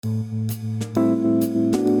Welcome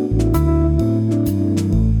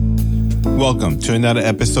to another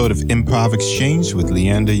episode of Improv Exchange with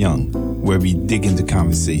Leander Young, where we dig into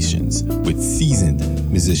conversations with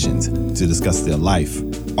seasoned musicians to discuss their life,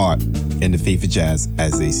 art, and the faith of jazz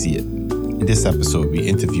as they see it. In this episode, we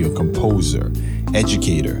interview a composer,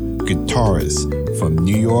 educator, guitarist from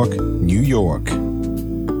New York, New York,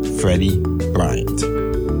 Freddie Bryant.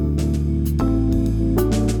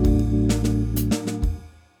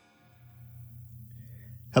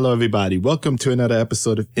 Hello, everybody. Welcome to another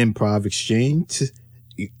episode of Improv Exchange.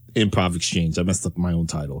 I messed up my own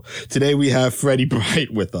title. Today we have Freddie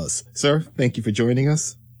Bryant with us. Sir, thank you for joining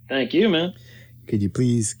us. Thank you, man. Could you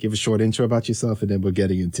please give a short intro about yourself, and then we're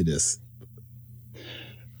getting into this.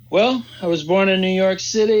 Well, I was born in New York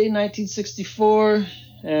City, 1964,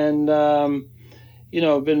 and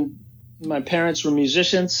my parents were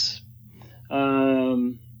musicians.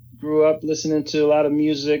 Grew up listening to a lot of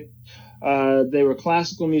music. They were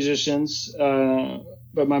classical musicians,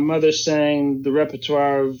 but my mother sang the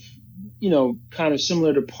repertoire of, kind of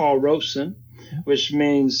similar to Paul Robeson, which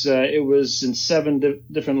means it was in 7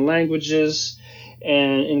 different languages,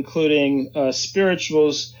 and including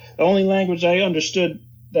spirituals. The only language I understood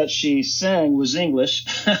that she sang was English,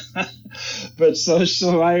 but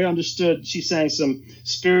so I understood she sang some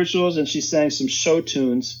spirituals and she sang some show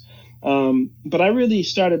tunes. But I really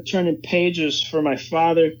started turning pages for my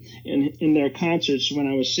father in their concerts when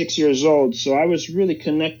I was 6 years old. So I was really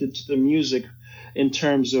connected to the music in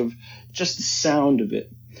terms of just the sound of it.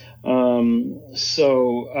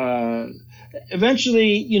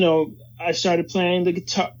 Eventually, I started playing the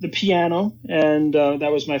guitar, the piano, and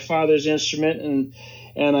that was my father's instrument.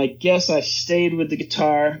 And I guess I stayed with the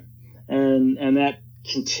guitar, and that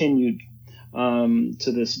continued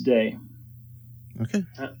to this day. Okay.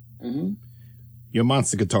 Mm-hmm. You're a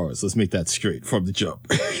monster guitarist. Let's make that straight from the jump.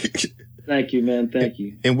 Thank you, man. Thank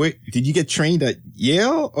you. And where did you get trained at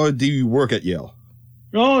Yale, or do you work at Yale?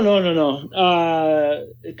 No.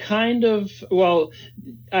 Well,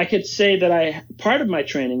 I could say that part of my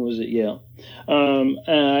training was at Yale.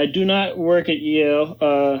 I do not work at Yale.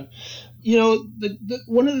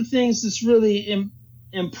 One of the things that's really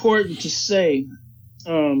important to say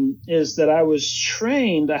is that I was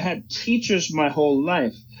trained. I had teachers my whole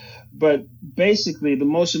life. But basically, the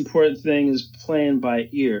most important thing is playing by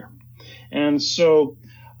ear. And so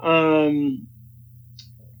I'll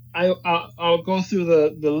go through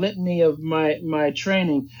the litany of my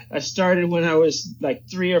training. I started when I was like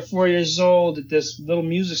 3 or 4 years old at this little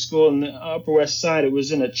music school in the Upper West Side. It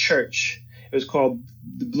was in a church. It was called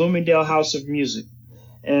the Bloomingdale House of Music.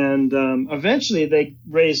 And eventually they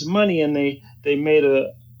raised money and they made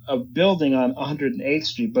a building on 108th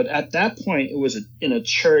Street, but at that point it was in a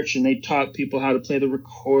church, and they taught people how to play the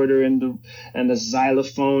recorder and the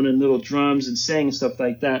xylophone and little drums and sang and stuff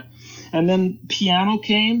like that. And then piano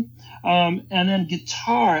came, and then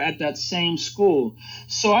guitar at that same school.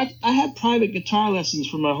 So I had private guitar lessons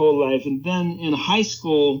for my whole life, and then in high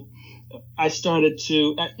school I started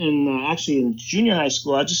to, in junior high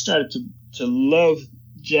school, I just started to love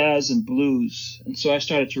jazz and blues, and so I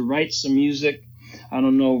started to write some music. I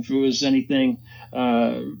don't know if it was anything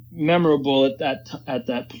memorable at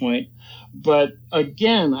that point, but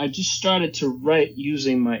again, I just started to write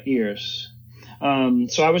using my ears.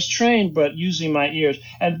 So I was trained, but using my ears.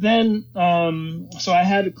 And then, so I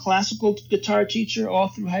had a classical guitar teacher all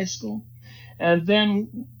through high school. And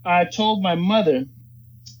then I told my mother, I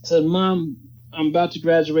said, "Mom, I'm about to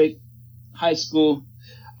graduate high school.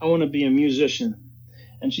 I want to be a musician."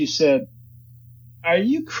 And she said, "Are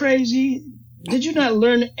you crazy? Did you not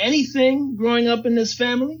learn anything growing up in this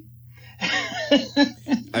family?"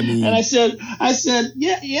 And I said,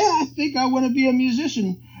 yeah, I think I want to be a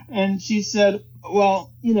musician. And she said,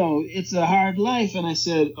 "Well, it's a hard life." And I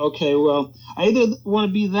said, "Okay, well, I either want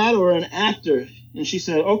to be that or an actor." And she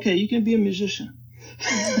said, "Okay, you can be a musician."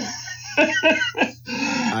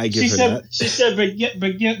 I give her that. She said, "But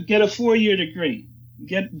get a 4-year degree.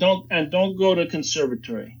 Don't go to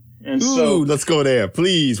conservatory." And let's go there,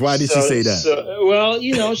 please. Why did she say that?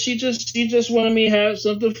 She just wanted me to have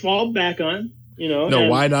something to fall back on. No,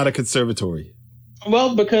 why not a conservatory?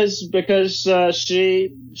 Well, because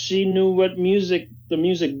she knew what the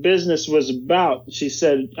music business was about. She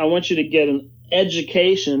said, "I want you to get an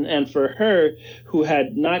education." And for her, who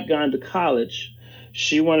had not gone to college,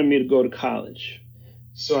 she wanted me to go to college.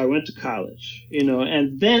 So I went to college,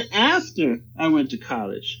 and then after I went to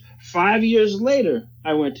college, 5 years later,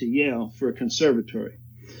 I went to Yale for a conservatory.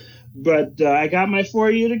 But I got my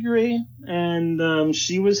 4-year degree, and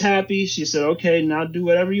she was happy. She said, "Okay, now do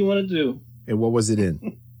whatever you want to do." And what was it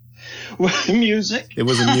in? music. It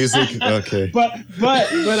wasn't music? Okay. but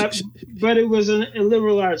it was a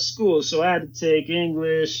liberal arts school, so I had to take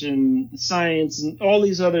English and science and all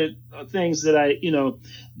these other things that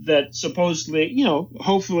that supposedly,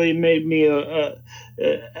 hopefully made me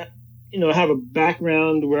have a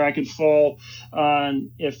background where I could fall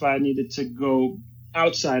on if I needed to go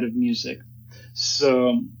outside of music.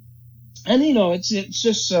 So, and it's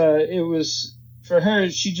just it was. For her,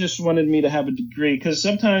 she just wanted me to have a degree, because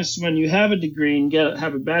sometimes when you have a degree and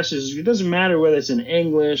have a bachelor's, it doesn't matter whether it's in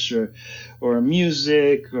English or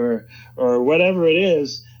music or whatever it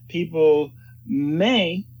is. People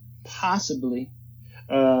may possibly,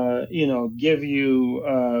 give you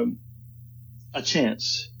a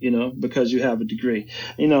chance, because you have a degree.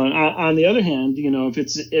 And on the other hand,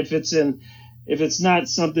 if it's not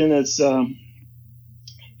something that's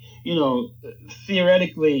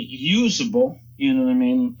theoretically usable. You know what I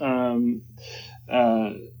mean?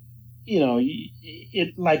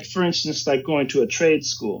 It, like, for instance, like going to a trade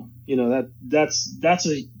school. That's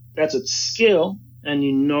a skill, and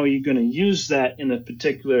you're going to use that in a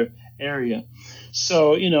particular area.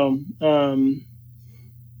 So so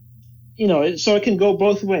it can go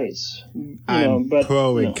both ways. I'm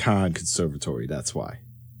pro and con conservatory. That's why.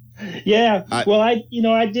 Yeah. I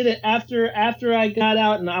did it after I got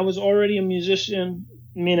out, and I was already a musician.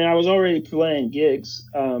 Meaning I was already playing gigs.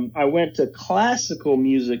 I went to classical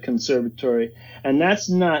music conservatory, and that's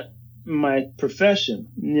not my profession.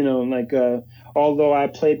 Although I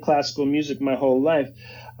played classical music my whole life,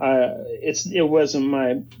 it wasn't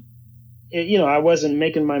my. I wasn't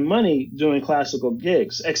making my money doing classical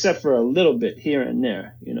gigs, except for a little bit here and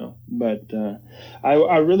there. But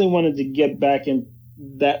I really wanted to get back in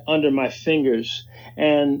that under my fingers,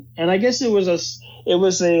 and I guess it was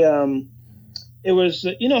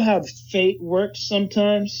how fate works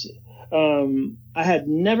sometimes. I had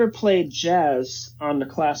never played jazz on the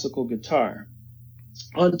classical guitar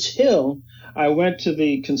until I went to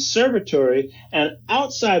the conservatory, and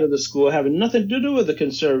outside of the school, having nothing to do with the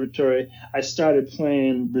conservatory, I started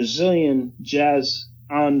playing Brazilian jazz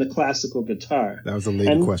on the classical guitar. That was a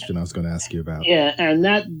later question I was going to ask you about. Yeah, and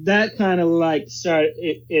that kind of like started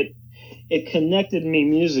it connected me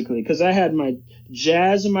musically, because I had my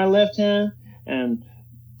jazz in my left hand and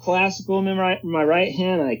classical in my right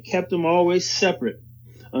hand. I kept them always separate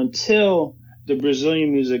until the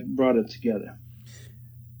Brazilian music brought it together.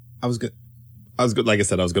 I was good. Like I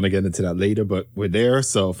said, I was going to get into that later, but we're there.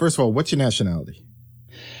 So first of all, what's your nationality?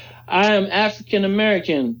 I am African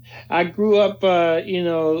American. I grew up, I'm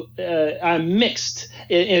mixed.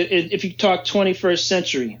 If you talk 21st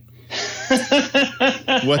century.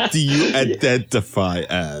 What do you identify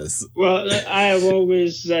as? Well, I have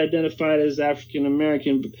always identified as African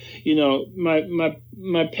American.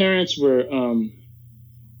 My parents were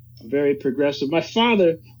very progressive. My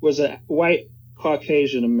father was a white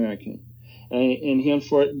Caucasian American, and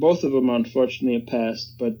both of them unfortunately have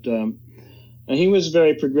passed. But and he was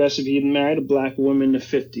very progressive. He married a black woman in the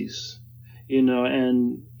 50s,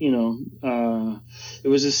 and it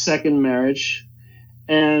was his second marriage.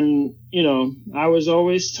 And, I was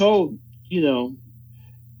always told,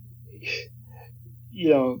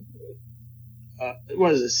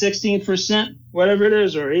 what is it, 16%, whatever it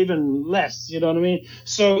is, or even less, you know what I mean?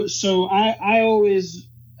 So I always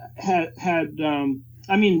had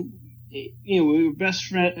we were best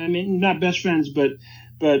friends. I mean, not best friends, but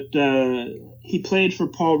he played for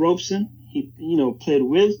Paul Robeson. He, played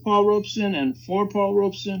with Paul Robeson and for Paul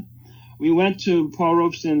Robeson. We went to Paul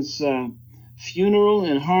Robeson's funeral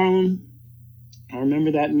in Harlem. I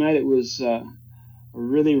remember that night. It was a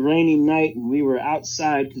really rainy night, and we were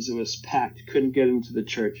outside because it was packed. Couldn't get into the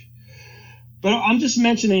church. But I'm just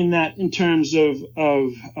mentioning that in terms of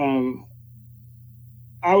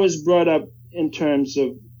I was brought up in terms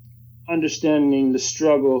of understanding the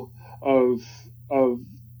struggle of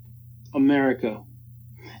America,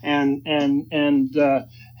 and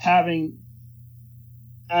having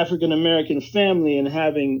African American family and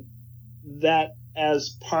having that as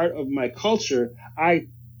part of my culture. I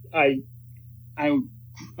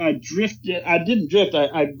drifted. I didn't drift.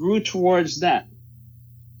 I grew towards that,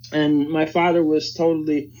 and my father was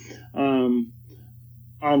totally on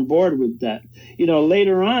board with that.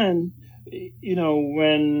 Later on,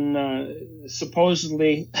 when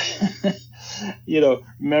supposedly,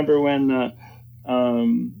 remember when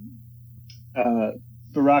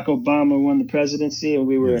Barack Obama won the presidency, and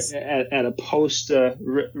we were at a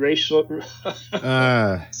post-racial.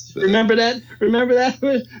 Remember that?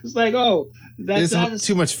 It's like, there's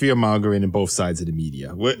too much fear mongering in both sides of the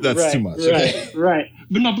media. That's too much. Right.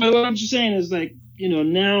 But what I'm just saying is, like,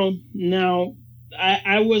 now,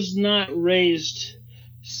 I was not raised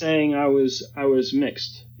saying I was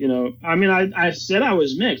mixed. I mean, I said I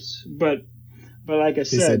was mixed, but like I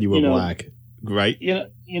said, they said you were black, right?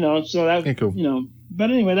 So that okay, cool. But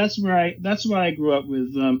anyway, that's what I grew up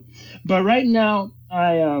with. But right now,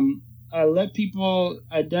 I let people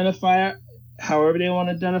identify however they want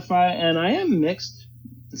to identify, and I am mixed.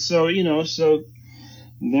 So so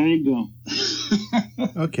there you go.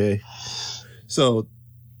 Okay, so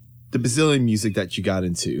the Brazilian music that you got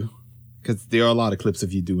into, because there are a lot of clips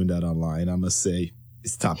of you doing that online, I must say,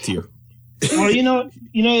 it's top tier. Well,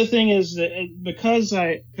 the thing is that because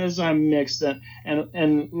I'm mixed, and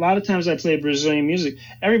a lot of times I play Brazilian music,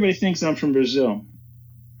 everybody thinks I'm from Brazil.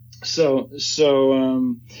 So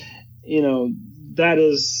that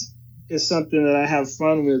is something that I have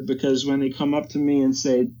fun with, because when they come up to me and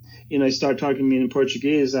say, start talking to me in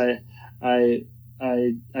Portuguese, I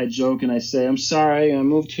joke and I say, I'm sorry, I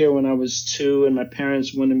moved here when I was 2 and my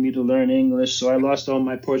parents wanted me to learn English, so I lost all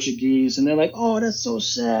my Portuguese. And they're like, oh, that's so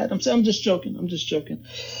sad. I'm just joking.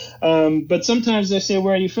 But sometimes they say,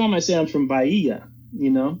 where are you from? I say, I'm from Bahia,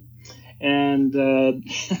 And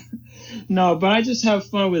no, but I just have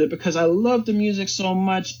fun with it because I love the music so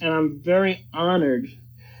much, and I'm very honored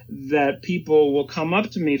that people will come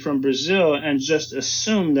up to me from Brazil and just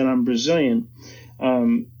assume that I'm Brazilian.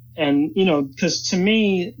 And, because to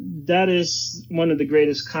me, that is one of the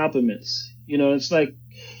greatest compliments. It's like,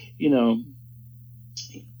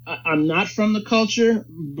 I'm not from the culture,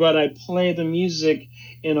 but I play the music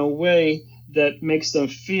in a way that makes them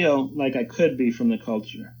feel like I could be from the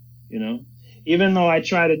culture, Even though I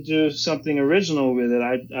try to do something original with it,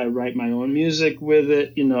 I write my own music with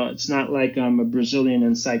it. It's not like I'm a Brazilian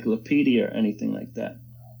encyclopedia or anything like that.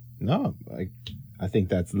 No, I think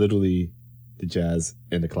that's literally the jazz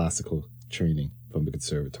and the classical training from the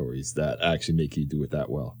conservatories that actually make you do it that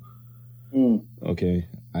well. Okay.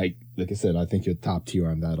 Like I said, I think you're top tier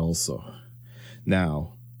on that also.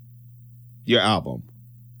 Now, your album.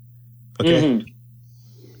 Okay. Mm-hmm.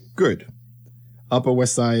 Good. Upper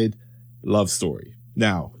West Side Love Story.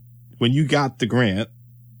 Now, when you got the grant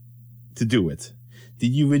to do it,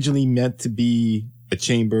 did you originally meant to be a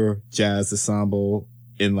chamber jazz ensemble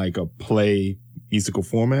in like a play musical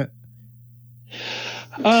format?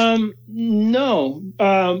 No,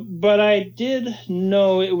 but I did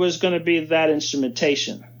know it was going to be that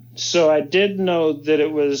instrumentation. So I did know that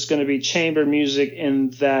it was going to be chamber music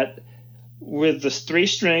in that, with the 3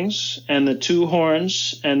 strings and the 2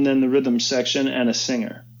 horns and then the rhythm section and a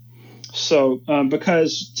singer. So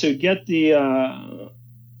because to get the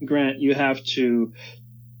grant, you have to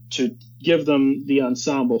give them the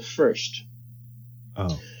ensemble first.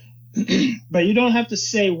 Oh. But you don't have to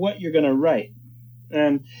say what you're going to write.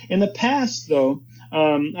 And in the past, though,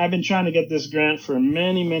 I've been trying to get this grant for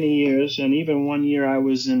many, many years. And even one year I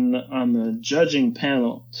was on the judging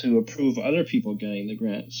panel to approve other people getting the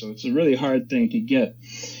grant. So it's a really hard thing to get.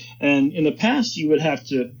 And in the past, you would have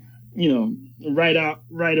to,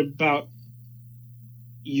 write about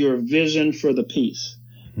your vision for the piece.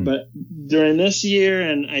 But during this year,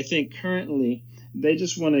 and I think currently, they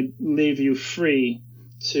just want to leave you free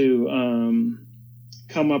to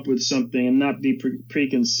come up with something and not be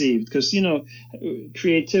preconceived, because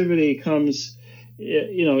creativity comes,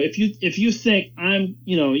 if you think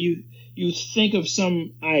you think of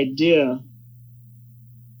some idea,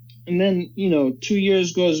 and then 2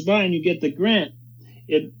 years goes by and you get the grant,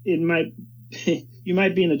 it might you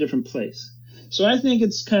might be in a different place. So I think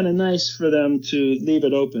it's kind of nice for them to leave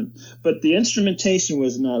it open, but the instrumentation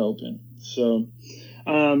was not open. So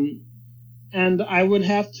and I would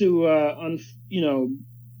have to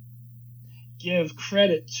give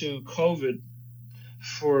credit to COVID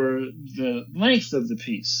for the length of the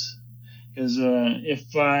piece, because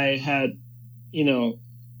if I had,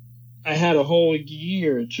 I had a whole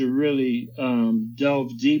year to really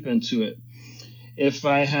delve deep into it. If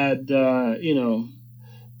I had,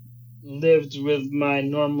 lived with my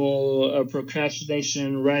normal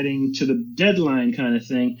procrastination, writing to the deadline kind of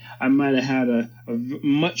thing, I might have had a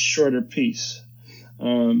much shorter piece.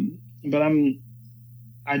 But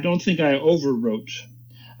I don't think I overwrote.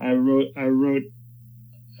 I wrote,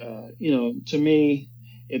 to me,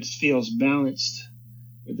 it feels balanced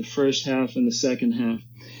with the first half and the second half.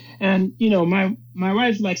 And, my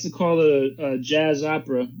wife likes to call it a jazz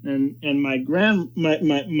opera. And my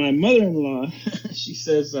mother-in-law, she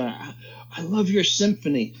says, I love your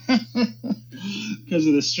symphony because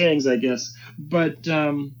of the strings, I guess. But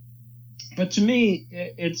to me,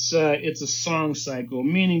 it's a song cycle,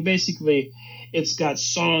 meaning basically it's got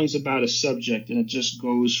songs about a subject, and it just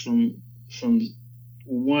goes from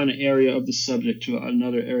one area of the subject to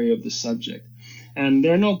another area of the subject. And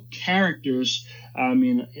there are no characters. I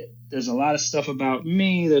mean, there's a lot of stuff about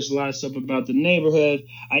me. There's a lot of stuff about the neighborhood.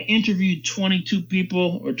 I interviewed 22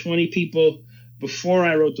 people or 20 people before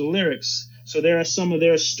I wrote the lyrics. So there are some of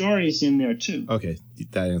their stories in there, too. Okay.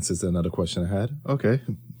 That answers another question I had. Okay.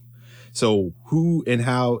 So who and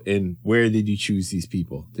how and where did you choose these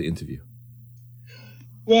people to interview?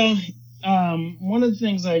 Well, one of the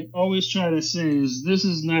things I always try to say is this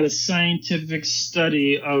is not a scientific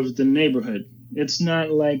study of the neighborhood. It's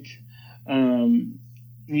not like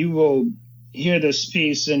you will hear this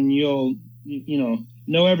piece and you'll,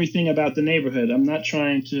 know everything about the neighborhood. I'm not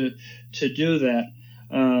trying to do that.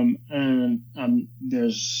 And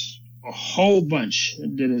there's a whole bunch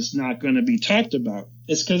that is not going to be talked about.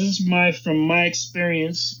 It's because it's from my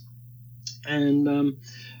experience. And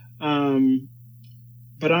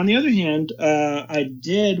but on the other hand, I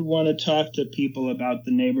did want to talk to people about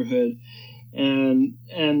the neighborhood,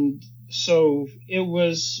 and so it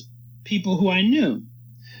was people who I knew.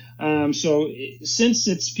 So since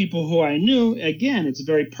it's people who I knew, again, it's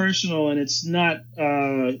very personal and it's not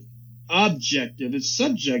objective. It's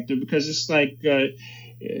subjective because it's like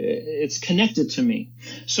it's connected to me.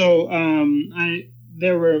 So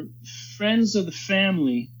there were friends of the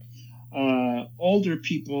family, older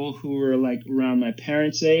people who were like around my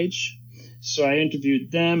parents' age. So I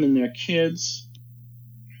interviewed them and their kids.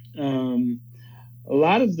 A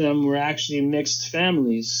lot of them were actually mixed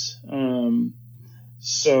families.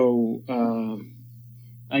 So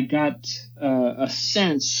I got a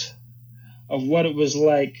sense of what it was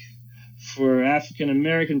like for African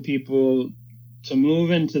American people to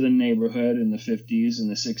move into the neighborhood in the 50s and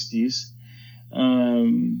the 60s,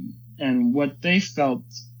 and what they felt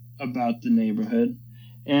about the neighborhood.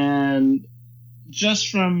 And just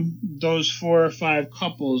from those 4 or 5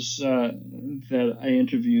 couples that I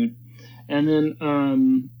interviewed, and then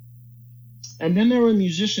there were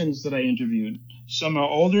musicians that I interviewed. Some are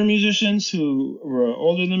older musicians who were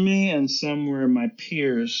older than me, and some were my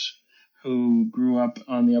peers who grew up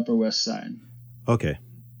on the Upper West Side. Okay.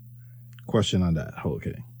 Question on that.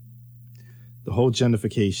 Okay. The whole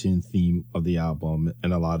gentrification theme of the album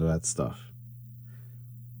and a lot of that stuff.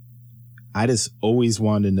 I just always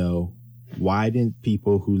wanted to know, why didn't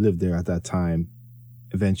people who lived there at that time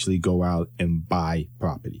eventually go out and buy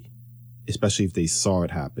property, especially if they saw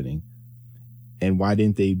it happening? And why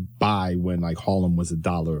didn't they buy when like Harlem was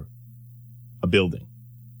 $1 a building?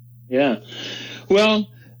 Yeah. Well,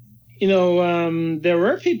 there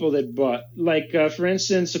were people that bought. Like, for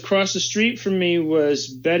instance, across the street from me was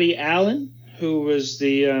Betty Allen, who was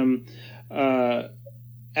the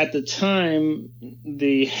at the time,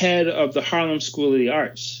 the head of the Harlem School of the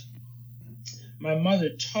Arts. My mother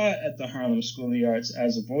taught at the Harlem School of the Arts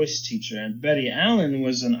as a voice teacher, and Betty Allen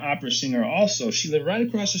was an opera singer also. She lived right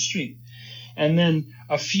across the street. And then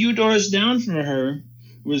a few doors down from her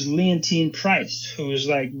was Leontine Price, who was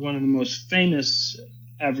like one of the most famous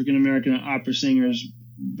African-American opera singers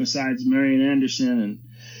besides Marian Anderson.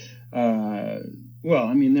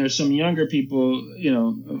 And, there's some younger people,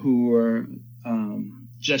 who were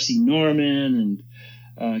Jesse Norman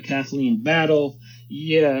and Kathleen Battle,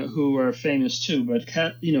 who are famous too. But,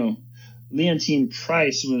 Leontine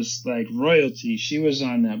Price was like royalty. She was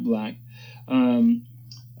on that block.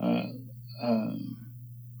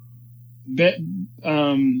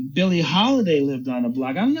 Billie Holiday lived on a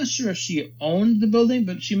block. I'm not sure if she owned the building,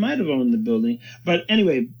 but she might have owned the building. But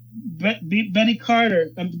anyway, Betty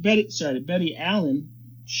Allen,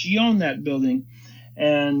 she owned that building,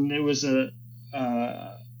 and it was a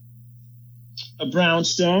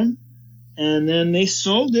brownstone, and then they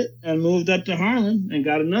sold it and moved up to Harlem and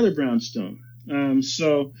got another brownstone.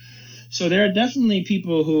 So there are definitely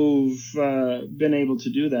people who've been able to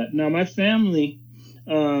do that. Now, my family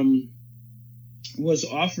was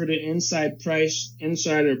offered an insider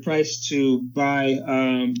price to buy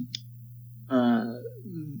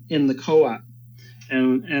in the co-op,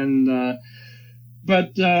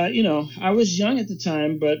 but I was young at the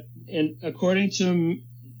time. But according to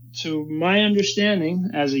my understanding,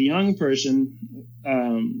 as a young person,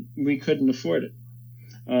 we couldn't afford it.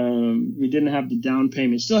 We didn't have the down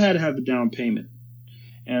payment. Still had to have the down payment,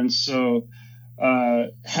 and so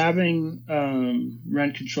having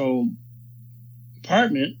rent-controlled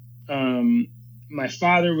apartment. My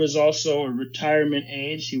father was also a retirement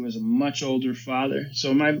age. He was a much older father.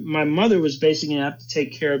 So my mother was basically going to have to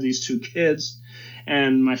take care of these 2 kids.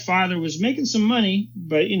 And my father was making some money,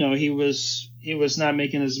 but, he was not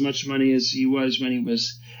making as much money as he was when he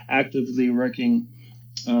was actively working,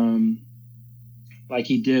 like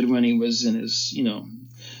he did when he was in his,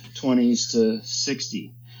 20s to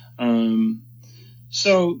 60.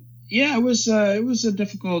 So yeah, it was a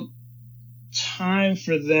difficult time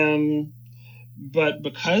for them, but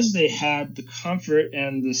because they had the comfort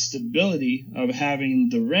and the stability of having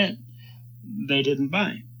the rent, they didn't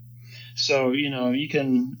buy. So, you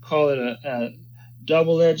can call it a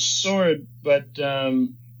double-edged sword, but,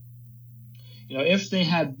 if they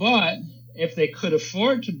had bought, if they could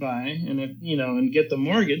afford to buy and get the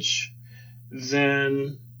mortgage,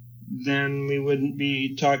 then we wouldn't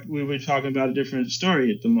be we would be talking about a different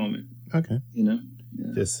story at the moment. Okay. Yeah.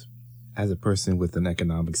 Just as a person with an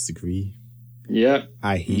economics degree, yeah,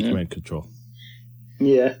 I hate rent control.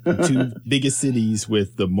 Yeah. The two biggest cities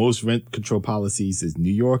with the most rent control policies is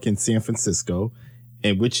New York and San Francisco.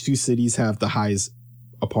 And which two cities have the highest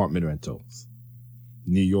apartment rentals?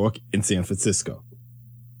 New York and San Francisco.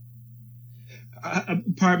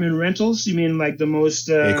 Apartment rentals? You mean like the most?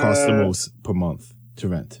 It costs the most per month to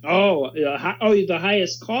rent. Oh, yeah. The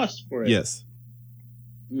highest cost for it. Yes.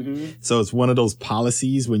 Mm-hmm. So it's one of those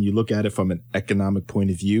policies when you look at it from an economic point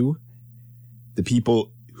of view. The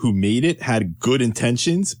people who made it had good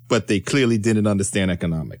intentions, but they clearly didn't understand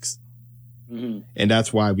economics. Mm-hmm. And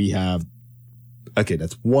that's why we have,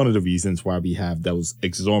 that's one of the reasons why we have those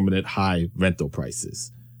exorbitant high rental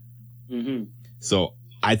prices. Mm-hmm. So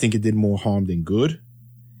I think it did more harm than good.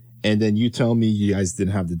 And then you tell me you guys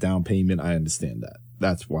didn't have the down payment. I understand that.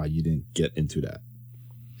 That's why you didn't get into that.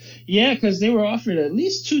 Yeah, because they were offered at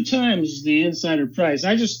least 2 times the insider price.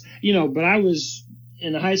 I just, but I was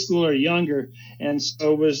in high school or younger, and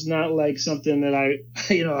so it was not like something that I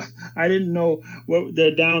didn't know what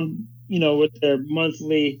their down, what their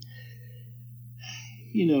monthly,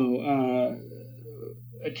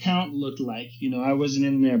 account looked like. I wasn't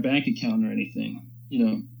in their bank account or anything,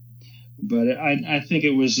 but I think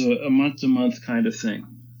it was a month-to-month kind of thing.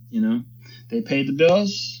 They paid the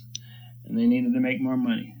bills and they needed to make more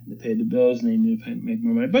money. They paid the bills and they needed to make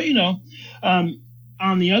more money. But,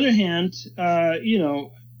 on the other hand, I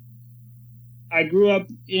grew up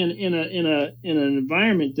in an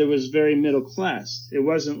environment that was very middle class. It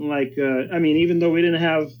wasn't like, even though we didn't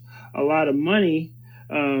have a lot of money,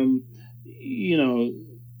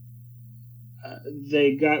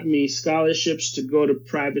 they got me scholarships to go to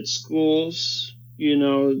private schools.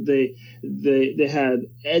 They had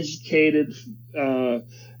educated,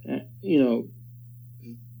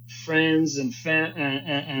 friends and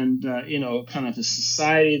kind of a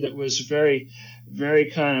society that was very,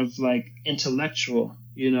 very kind of like intellectual,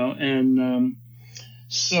 and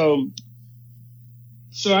so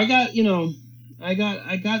I got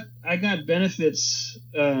benefits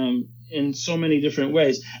in so many different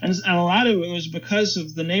ways, and a lot of it was because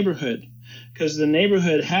of the neighborhood. Because the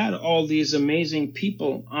neighborhood had all these amazing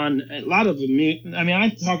people on a lot of them. I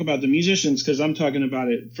talk about the musicians because I'm talking about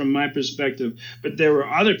it from my perspective, but there were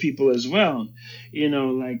other people as well.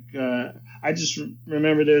 I just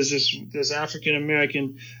remember there's this African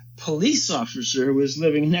American police officer who was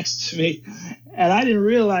living next to me, and I didn't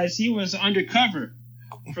realize he was undercover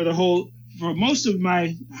for most of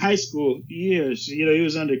my high school years. He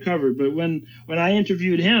was undercover, but when I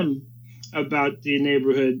interviewed him about the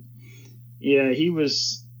neighborhood, yeah, he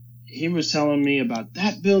was telling me about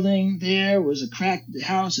that building there was a cracked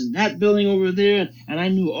house and that building over there, and I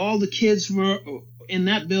knew all the kids were in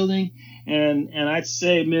that building, and I'd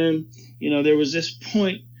say, man, there was this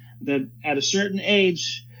point that at a certain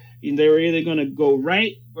age they were either going to go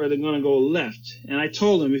right or they're going to go left, and I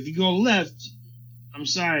told him, if you go left, I'm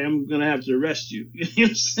sorry, I'm going to have to arrest you. You know what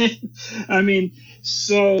I'm saying?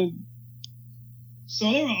 So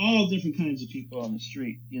there were all different kinds of people on the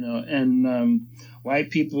street, and white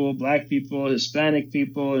people, black people, Hispanic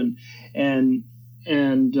people, and one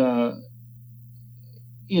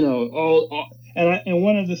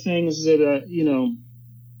of the things that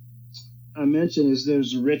I mentioned is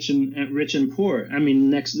there's rich and poor. Living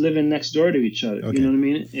next door to each other. Okay. You know what I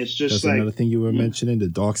mean? It's just that's another thing you were mentioning, the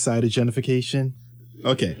dark side of gentrification.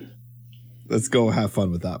 Okay, let's go have fun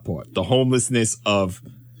with that part. The homelessness of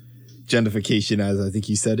gentrification, as I think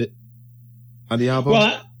you said it on the album.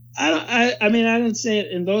 Well, I didn't say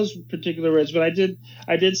it in those particular words, but I did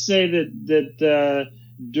say that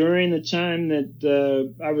during the time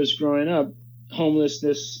that I was growing up,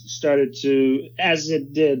 homelessness started to, as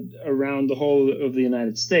it did around the whole of the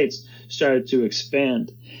United States, started to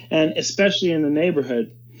expand, and especially in the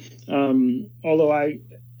neighborhood. Although I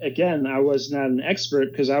was not an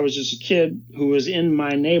expert because I was just a kid who was in my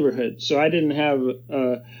neighborhood, so I didn't have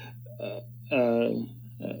a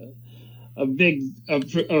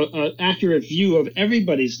accurate view of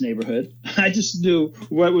everybody's neighborhood. I just knew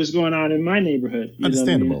what was going on in my neighborhood.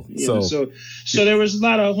 Understandable. So there was a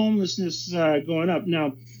lot of homelessness going up.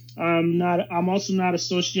 Now, I'm also not a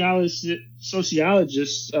sociologist,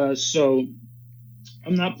 so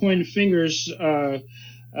I'm not pointing fingers.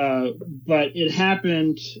 But it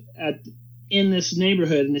happened in this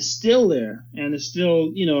neighborhood, and it's still there, and it's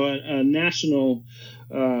still, a national,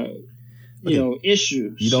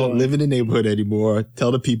 issue. You don't live in the neighborhood anymore.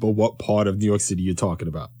 Tell the people what part of New York City you're talking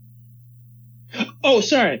about. Oh,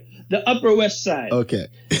 sorry, the Upper West Side. Okay.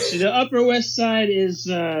 So the Upper West Side is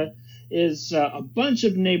a bunch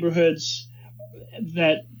of neighborhoods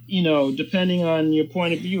that, depending on your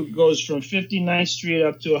point of view, it goes from 59th Street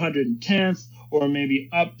up to 110th. Or maybe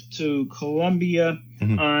up to Columbia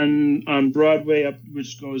on Broadway,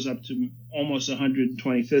 which goes up to almost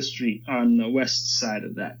 125th Street on the west side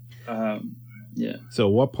of that. Yeah. So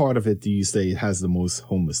what part of it do you say has the most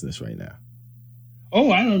homelessness right now? Oh,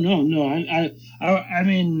 I don't know. No, I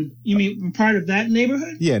mean, you mean part of that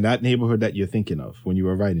neighborhood? Yeah, that neighborhood that you're thinking of when you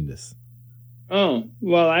were writing this. Oh,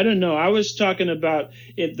 well, I don't know. I was talking about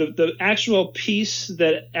it. The actual piece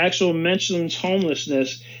that actual mentions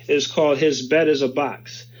homelessness is called "His Bed is a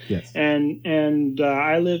Box." Yes. And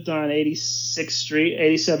I lived on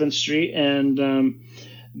 87th Street, and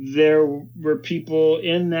there were people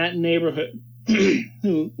in that neighborhood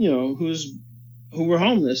who were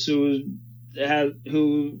homeless, who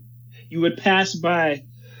you would pass by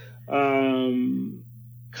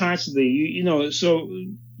constantly. So.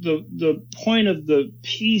 The point of the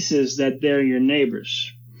piece is that they're your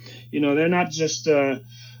neighbors. They're not just they're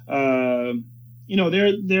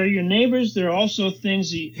your neighbors. They're also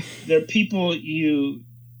things they're people you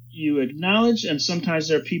acknowledge, and sometimes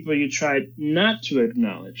they're people you try not to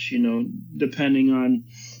acknowledge, depending on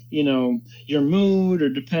your mood, or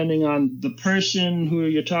depending on the person who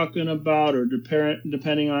you're talking about, or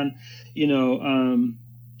depending on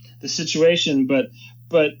the situation, but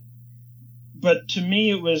to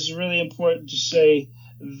me, it was really important to say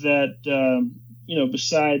that,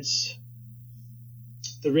 besides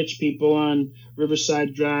the rich people on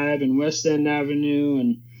Riverside Drive and West End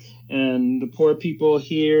Avenue and the poor people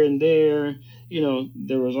here and there,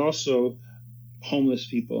 there was also homeless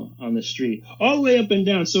people on the street, all the way up and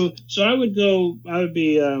down. So I would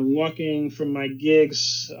be walking from my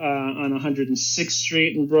gigs on 106th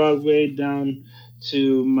Street and Broadway down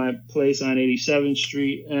to my place on 87th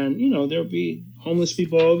Street, and there'll be homeless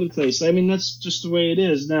people all over the place. I mean, that's just the way it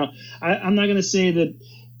is. Now, I'm not going to say that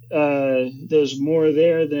there's more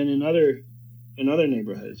there than in other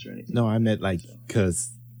neighborhoods or anything. No, I meant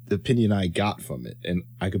because the opinion I got from it, and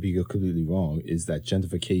I could be completely wrong, is that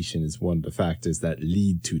gentrification is one of the factors that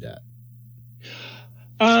lead to that.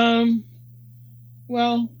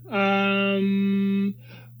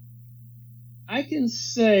 I can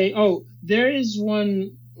say, there is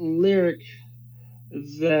one lyric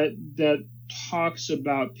that talks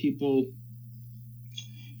about people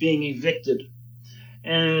being evicted.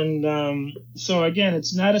 And so again,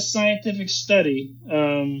 it's not a scientific study,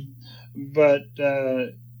 but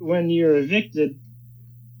when you're evicted,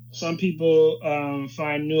 some people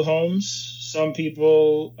find new homes. Some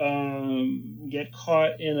people get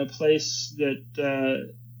caught in a place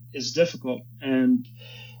that is difficult. And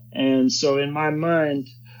so in my mind,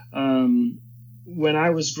 when I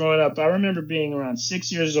was growing up, I remember being around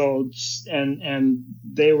 6 years old, and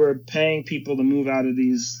they were paying people to move out of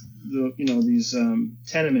these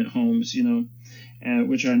tenement homes,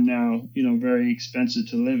 which are now, very expensive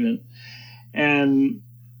to live in. And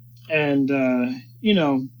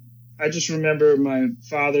I just remember my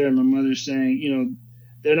father and my mother saying,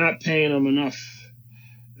 they're not paying them enough.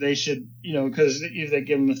 They should, because if they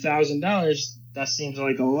give them $1,000, that seems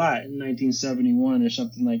like a lot in 1971 or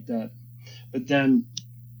something like that. But then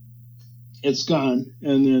it's gone,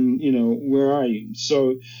 and then, where are you?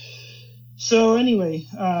 So anyway,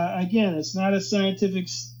 again, it's not a scientific,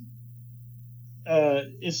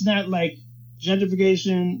 it's not like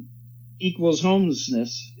gentrification equals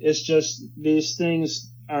homelessness. It's just these things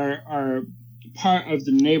are part of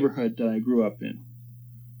the neighborhood that I grew up in.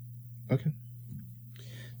 Okay.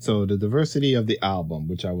 So the diversity of the album,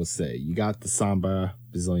 which I would say, you got the samba,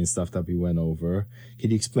 Brazilian stuff that we went over. Can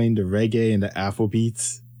you explain the reggae and the Afro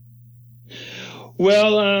beats?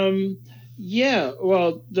 Well, yeah.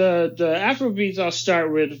 Well, the Afro beats I'll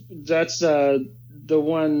start with. That's the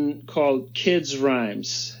one called Kids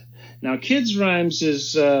Rhymes. Now, Kids Rhymes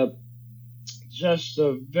is just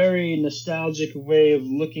a very nostalgic way of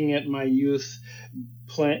looking at my youth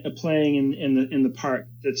playing in the park.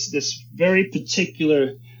 That's this very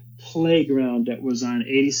particular playground that was on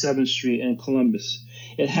 87th Street in Columbus.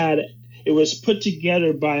 It was put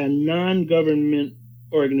together by a non-government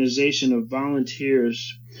organization of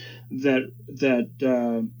volunteers that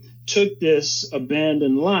took this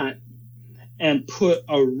abandoned lot and put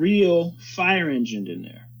a real fire engine in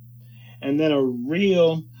there, and then a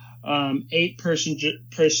real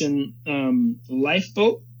 8-person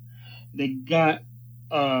lifeboat. They got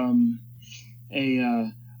a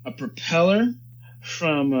propeller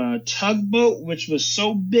from a tugboat, which was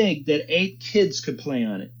so big that 8 kids could play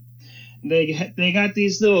on it. They got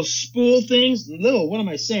these little spool things, little, what am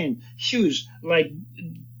I saying? Huge, like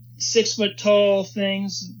 6 foot tall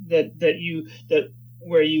things that they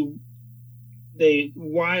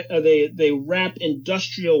wrap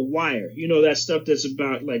industrial wire, that stuff that's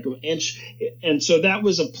about like an inch, and so that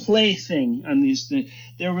was a play thing on these things.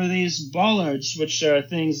 There were these bollards, which are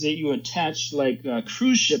things that you attach like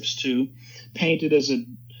cruise ships to, painted as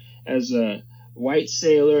a white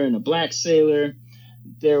sailor and a black sailor.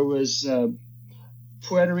 There was a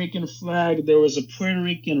Puerto Rican flag. There was a Puerto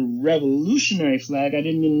Rican revolutionary flag. I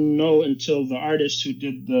didn't even know until the artist who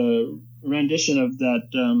did the rendition of that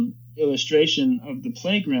illustration of the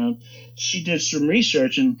playground, she did some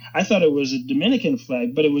research, and I thought it was a Dominican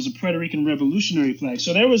flag, but it was a Puerto Rican revolutionary flag.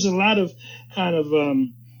 So there was a lot of kind of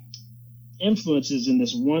influences in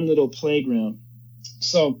this one little playground.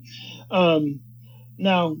 So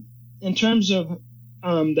now, in terms of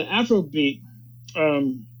the Afrobeat,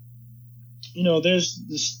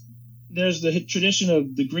 there's the tradition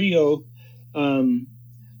of the griot,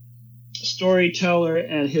 storyteller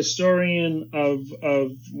and historian of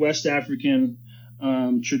West African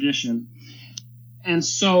tradition. And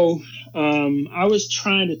so I was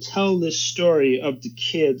trying to tell this story of the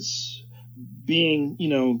kids being,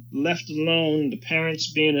 left alone, the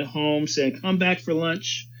parents being at home saying, come back for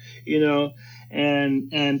lunch,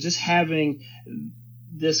 and just having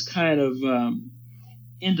this kind of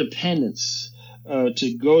independence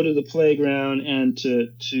to go to the playground and to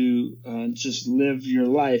just live your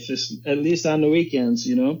life, at least on the weekends,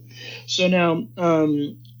 So now,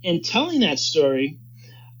 in telling that story,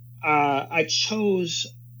 I chose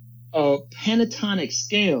a pentatonic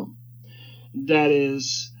scale that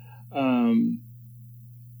is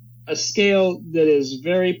a scale that is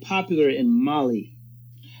very popular in Mali.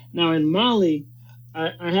 Now, in Mali,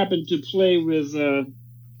 I happened to play with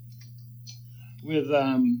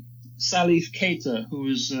Salif Keita, who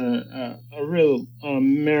is a real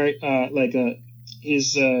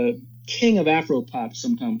he's king of Afropop.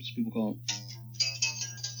 Sometimes people call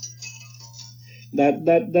him.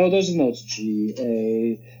 Those are notes: G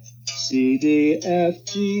A C D F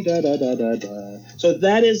G da da da da da. So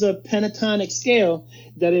that is a pentatonic scale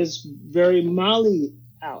that is very Mali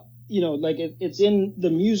out. It's in the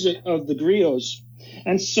music of the griots,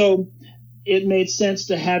 and so it made sense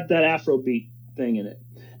to have that Afrobeat thing in it.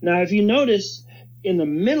 Now, if you notice, in the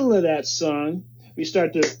middle of that song, we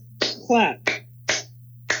start to clap.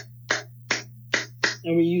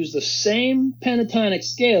 And we use the same pentatonic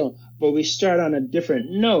scale, but we start on a different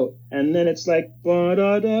note. And then it's like,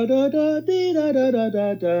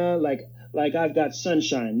 ba-da-da-da-da-dee-da-da-da-da-da, like I've Got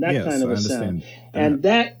Sunshine, that kind of a sound.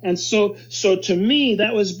 And so to me,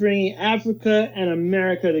 that was bringing Africa and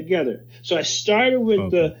America together. So I started with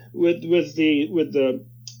the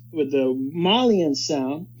Malian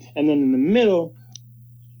sound, and then in the middle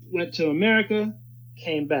went to America,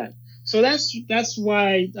 came back. So that's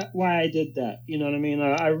why I did that. You know what I mean?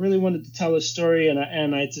 I really wanted to tell a story,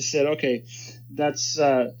 and I just said, okay, that's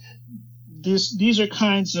these are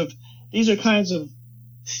kinds of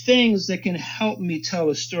things that can help me tell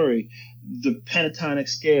a story. The pentatonic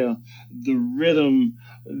scale, the rhythm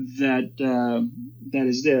that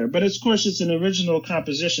is there, but of course it's an original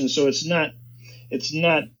composition, so it's not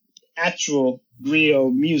actual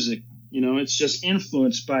griot music. It's just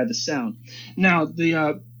influenced by the sound. Now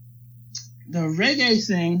the reggae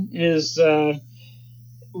thing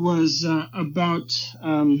was about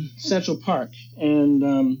Central Park, and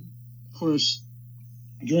of course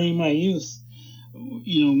during my youth,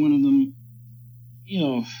 one of the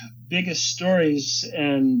biggest stories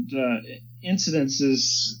and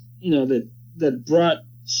incidences that brought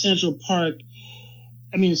Central Park.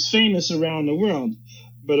 I mean, it's famous around the world,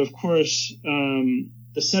 but of course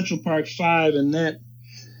the Central Park 5 and that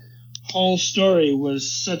whole story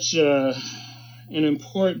was such an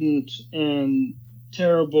important and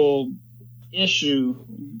terrible issue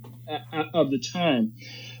of the time.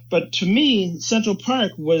 But to me, Central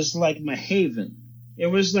Park was like my haven. It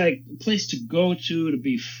was like a place to go to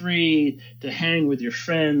be free, to hang with your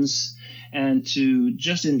friends, and to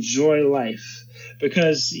just enjoy life.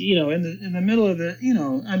 Because, in the middle of that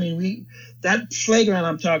playground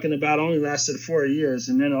I'm talking about only lasted 4 years,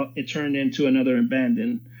 and then it turned into another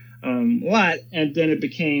abandoned lot, and then it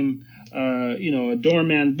became, a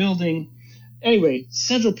doorman building, anyway,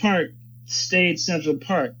 Central Park stayed Central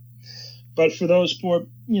Park. But for those poor,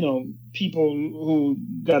 people who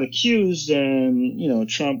got accused and,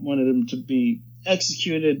 Trump wanted them to be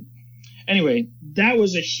executed. Anyway, that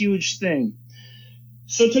was a huge thing.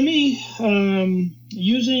 So to me,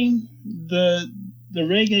 using the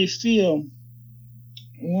reggae feel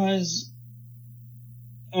was,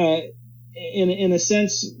 in a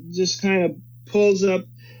sense, just kind of pulls up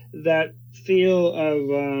that feel of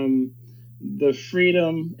the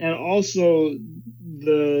freedom, and also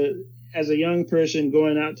as a young person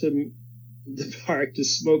going out to the park to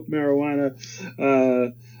smoke marijuana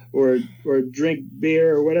or drink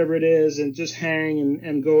beer or whatever it is, and just hang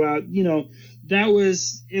and go out.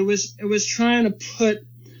 It was trying to put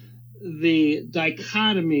the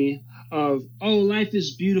dichotomy of, oh, life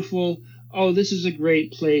is beautiful, oh, this is a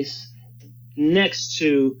great place, next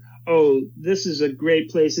to, oh, this is a great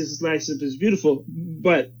place, life is beautiful.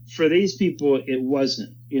 But for these people, it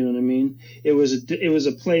wasn't. You know what I mean? It was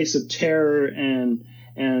a place of terror and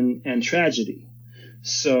tragedy.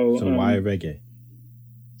 So why reggae?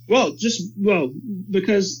 Well,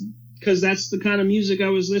 because that's the kind of music I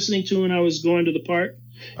was listening to when I was going to the park.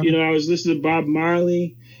 Okay. I was listening to Bob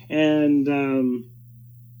Marley, and and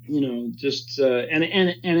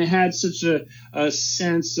it had such a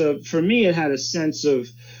sense of, for me, it had a sense of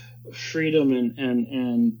freedom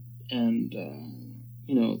and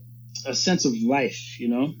a sense of life,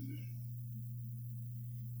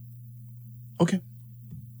 Okay.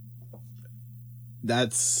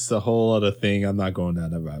 That's a whole other thing. I'm not going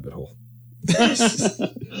down that rabbit hole.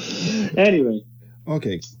 Anyway.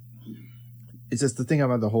 Okay. It's just the thing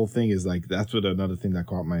about the whole thing is, like, that's what another thing that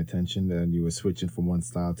caught my attention. Then you were switching from one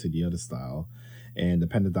style to the other style. And the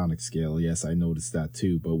pentatonic scale, yes, I noticed that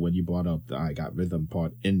too. But when you brought up the I Got Rhythm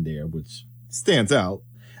part in there, which stands out,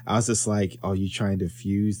 I was just like, are you trying to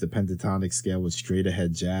fuse the pentatonic scale with straight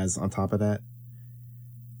ahead jazz on top of that?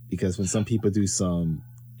 Because when some people do some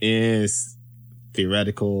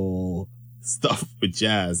theoretical stuff with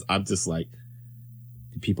jazz, I'm just like,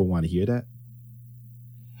 do people want to hear that?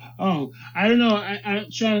 Oh, I don't know. I'm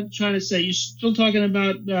trying to say, you're still talking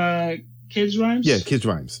about kids' rhymes? Yeah, kids'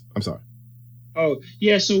 rhymes. I'm sorry. Oh,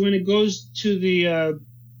 yeah. So when it goes to the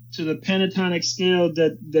pentatonic scale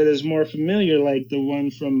that is more familiar, like the one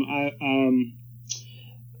from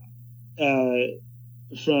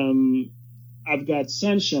I've Got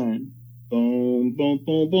Sunshine, boom, boom,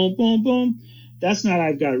 boom, boom, boom, boom. That's not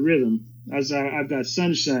I've Got Rhythm. I've Got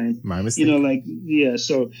Sunshine. My mistake.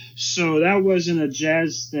 So that wasn't a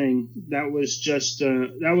jazz thing. That was just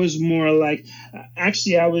that was more like,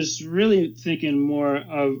 actually, I was really thinking more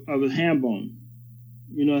of a ham bone.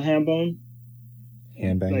 Ham bone?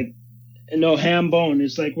 Ham bang? Like, no, ham bone.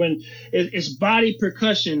 It's like when it's body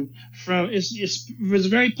percussion it was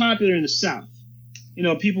very popular in the South.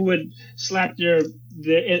 People would slap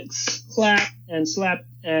clap and slap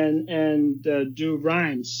and do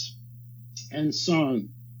rhymes and song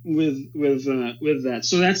with that.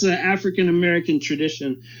 So that's an African American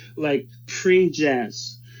tradition, like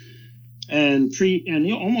pre-jazz and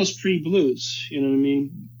almost pre-blues. You know what I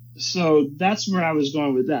mean? So that's where I was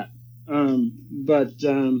going with that.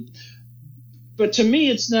 But to me,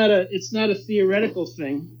 it's not a theoretical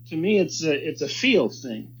thing. To me, it's a feel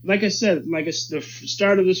thing. Like I said, the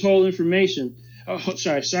start of this whole information.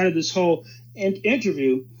 Start of this whole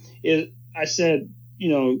interview is, I said,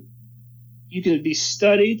 you can be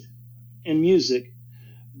studied in music,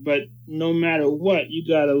 but no matter what, you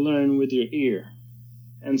got to learn with your ear.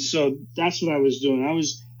 And so that's what I was doing.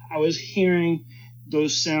 I was hearing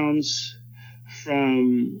those sounds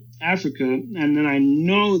from Africa, and then I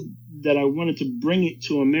know that I wanted to bring it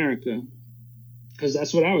to America, because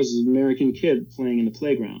that's what I was, an American kid playing in the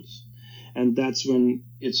playgrounds. And that's when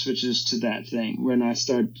it switches to that thing, when I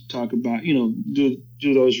start to talk about, do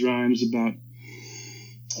those rhymes about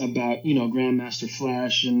Grandmaster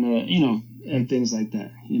Flash and and things like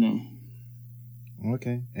that.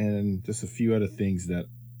 Okay, and just a few other things that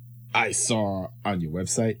I saw on your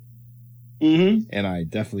website. Mm-hmm. And I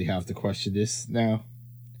definitely have to question this now.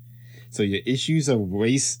 So your issues of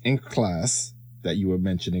race and class that you were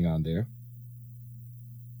mentioning on there.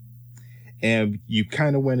 And you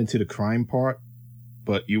kind of went into the crime part,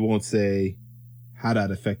 but you won't say how that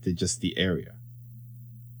affected just the area.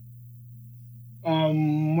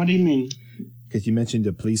 What do you mean? Because you mentioned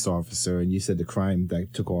the police officer, and you said the crime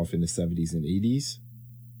that took off in the 70s and 80s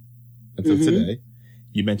until today.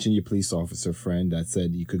 You mentioned your police officer friend that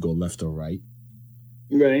said you could go left or right.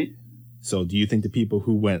 Right. So do you think the people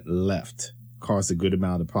who went left caused a good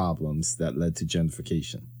amount of problems that led to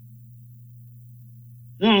gentrification?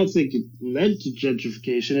 No, I don't think it led to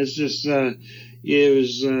gentrification. It's just it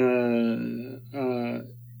was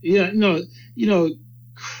yeah, no,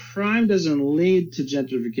 crime doesn't lead to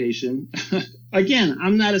gentrification. Again,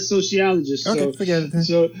 I'm not a sociologist, Okay, forget it then.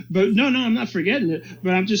 But no, I'm not forgetting it.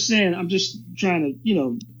 But I'm just saying, I'm just trying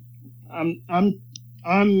to, I'm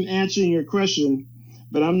answering your question,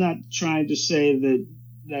 but I'm not trying to say that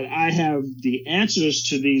I have the answers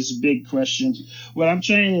to these big questions. What I'm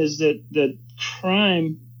saying is that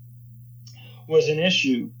crime was an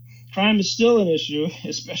issue. Crime is still an issue,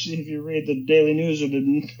 especially if you read the Daily News or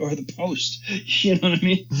the Post. You know what I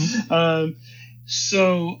mean?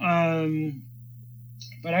 Mm-hmm.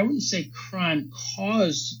 But I wouldn't say crime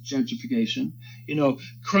caused gentrification.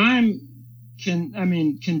 Crime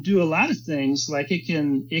can do a lot of things. Like it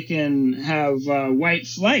can have white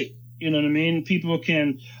flight. You know what I mean? People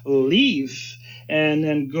can leave and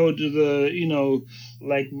then go to the,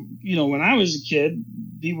 when I was a kid,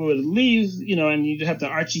 people would leave, and you'd have the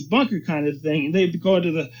Archie Bunker kind of thing. They'd go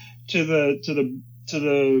to the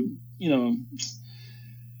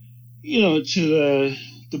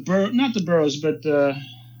not the boroughs, but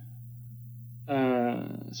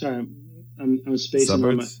sorry, I'm spacing suburbs?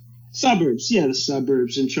 on my suburbs. Yeah, the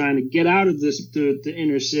suburbs, and trying to get out of the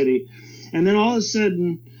inner city. And then all of a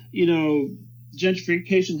sudden,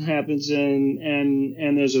 gentrification happens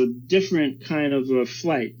and there's a different kind of a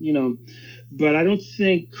flight, but I don't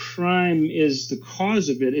think crime is the cause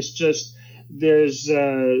of it. It's just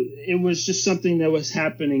it was just something that was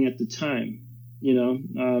happening at the time,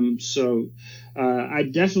 so I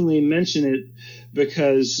definitely mention it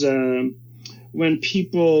because when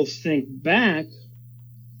people think back,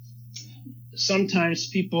 sometimes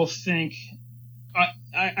people think,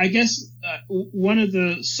 I guess one of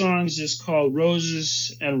the songs is called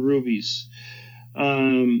Roses and Rubies.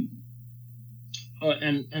 And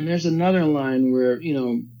there's another line where,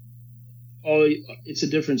 it's a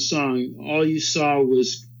different song. All you saw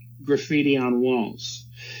was graffiti on walls.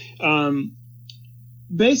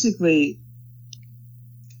 Basically,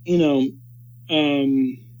 you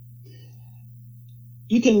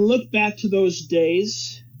can look back to those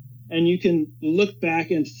days and you can look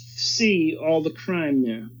back and see all the crime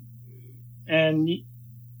there. And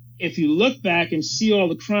if you look back and see all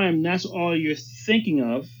the crime, that's all you're thinking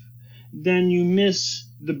of, then you miss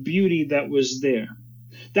the beauty that was there.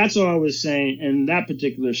 That's all I was saying in that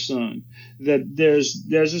particular song, that there's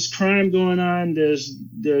this crime going on, there's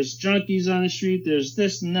junkies on the street, there's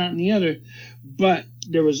this and that and the other, but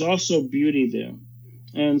there was also beauty there.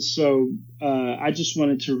 And so I just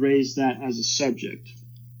wanted to raise that as a subject.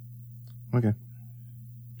 Okay.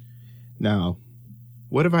 Now,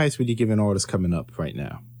 what advice would you give an artist coming up right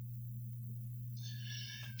now?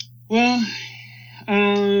 Well,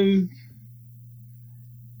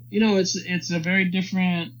 it's a very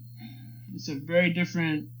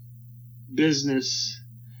different business.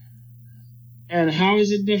 And how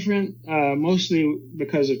is it different? Mostly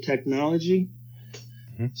because of technology.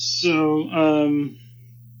 Mm-hmm. So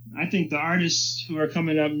I think the artists who are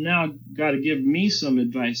coming up now got to give me some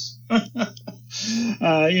advice. How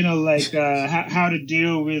to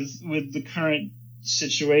deal with the current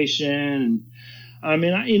situation. I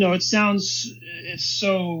mean, it's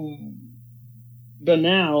so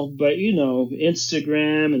banal, but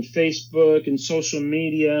Instagram and Facebook and social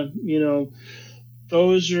media,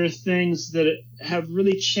 those are things that have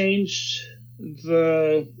really changed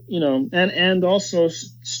and also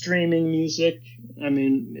streaming music. I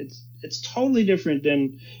mean, it's totally different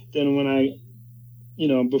than when I,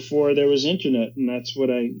 before there was internet, and that's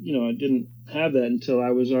what I didn't have that until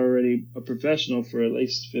I was already a professional for at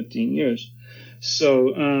least 15 years.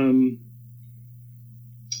 So,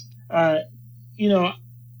 I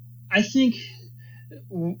think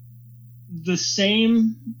the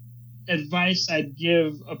same advice I'd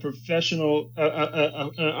give a professional,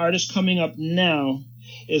 an artist coming up now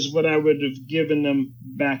is what I would have given them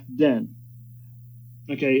back then.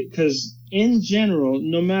 Okay, because in general,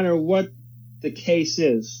 no matter what the case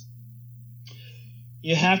is,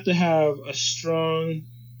 you have to have a strong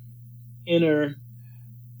inner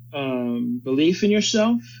belief in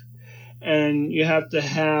yourself, and you have to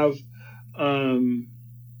have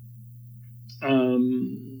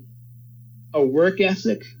a work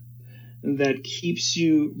ethic that keeps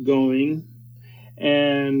you going,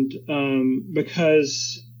 and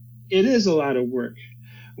because it is a lot of work,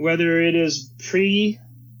 whether it is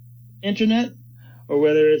pre-internet or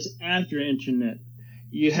whether it's after internet,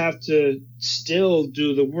 you have to still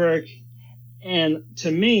do the work, and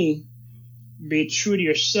to me, be true to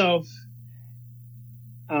yourself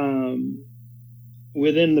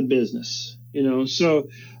within the business, So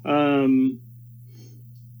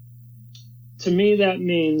to me, that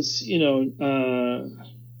means,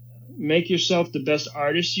 make yourself the best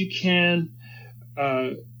artist you can,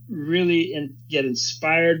 really get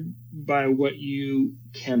inspired by what you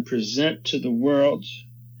can present to the world,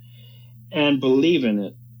 and believe in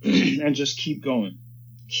it, and just keep going.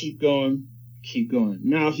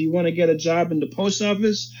 Now, if you want to get a job in the post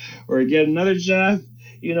office or get another job,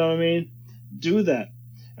 do that.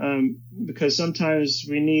 Because sometimes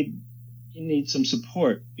you need some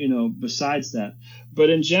support, besides that. But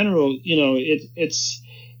in general,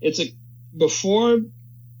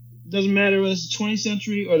 doesn't matter whether it's the 20th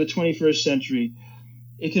century or the 21st century.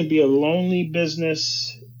 It can be a lonely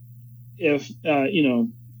business and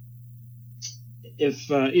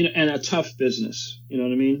a tough business, you know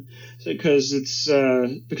what I mean? Because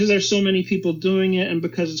because there's so many people doing it, and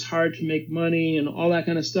because it's hard to make money and all that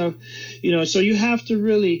kind of stuff, so you have to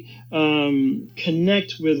really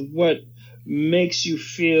connect with what makes you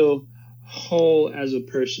feel whole as a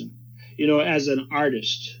person, as an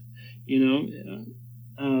artist,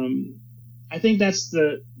 I think that's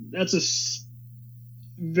a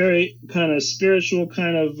very kind of spiritual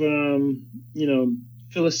kind of,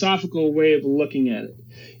 philosophical way of looking at it.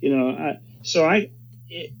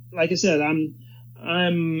 Like I said,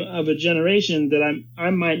 I'm of a generation that I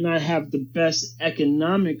might not have the best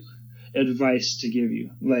economic advice to give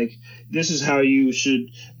you. Like, this is how you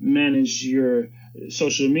should manage your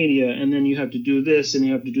social media, and then you have to do this and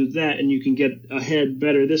you have to do that, and you can get ahead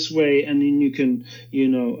better this way, and then you can,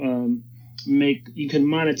 you can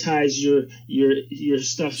monetize your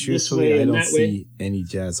stuff this way and that way. I don't see any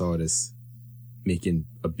jazz artists making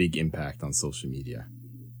a big impact on social media.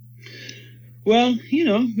 Well,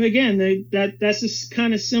 again, that's just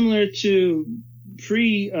kind of similar to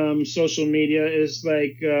social media. Is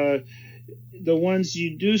like the ones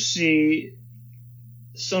you do see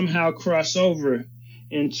somehow cross over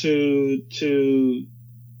into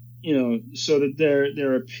so that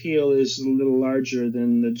their appeal is a little larger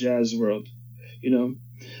than the jazz world,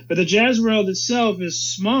 But the jazz world itself is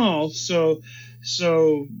small, so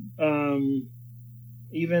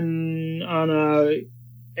even on a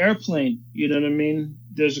airplane, you know what I mean?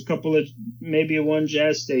 There's a couple of, maybe one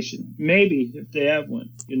jazz station, maybe, if they have one.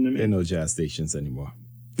 You know what I mean? There are no jazz stations anymore.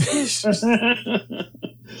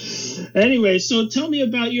 Anyway, so tell me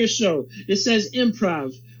about your show. It says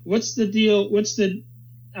improv. What's the deal? When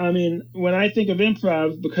I think of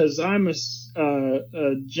improv, because I'm a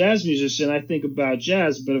jazz musician, I think about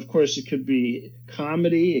jazz, but of course it could be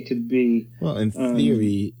comedy. It could be... Well, in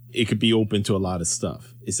theory, it could be open to a lot of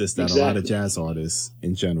stuff. It's just that a lot of jazz artists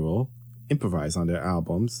in general improvise on their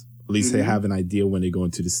albums. At least they have an idea when they go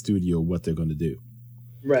into the studio what they're going to do.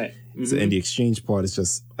 Right. So, and the exchange part is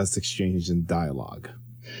just us exchanging dialogue.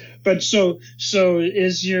 But so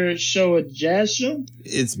is your show a jazz show?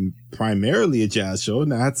 It's primarily a jazz show.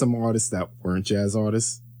 Now, I had some artists that weren't jazz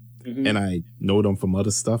artists, and I know them from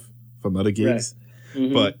other stuff, from other gigs.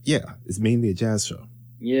 Right. But yeah, it's mainly a jazz show.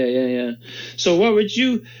 Yeah. So what would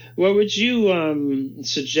you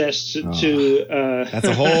suggest to That's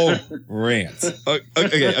a whole rant.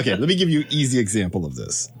 Okay. Let me give you an easy example of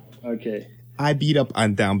this. Okay. I beat up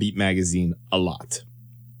on Downbeat magazine a lot.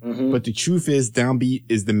 But the truth is, Downbeat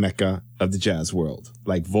is the mecca of the jazz world.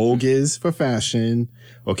 Like Vogue is for fashion.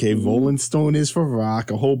 Okay, Rolling Stone is for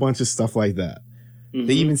rock. A whole bunch of stuff like that.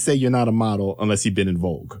 They even say you're not a model unless you've been in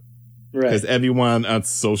Vogue. Right. Because everyone on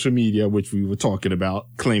social media, which we were talking about,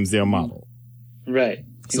 claims they're a model. Right.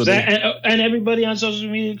 So and everybody on social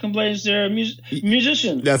media complains they're a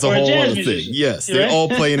musician. That's a whole other thing. Yes, they all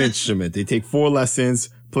play an instrument. They take 4 lessons,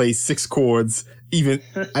 play 6 chords. I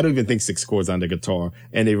don't even think 6 chords on the guitar,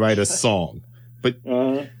 and they write a song. But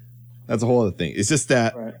that's a whole other thing. It's just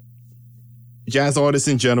that jazz artists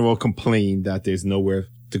in general complain that there's nowhere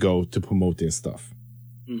to go to promote their stuff.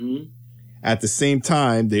 At the same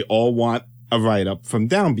time, they all want a write-up from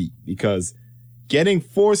Downbeat, because getting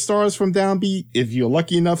 4 stars from Downbeat, if you're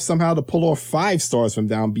lucky enough somehow to pull off 5 stars from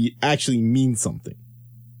Downbeat, actually means something.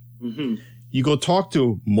 You go talk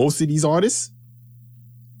to most of these artists,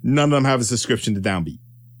 none of them have a subscription to Downbeat.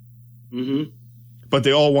 But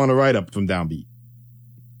they all want a write-up from Downbeat.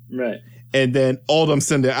 Right. And then all of them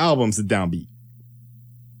send their albums to Downbeat.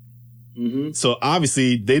 So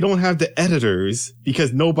obviously they don't have the editors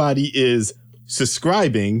because nobody is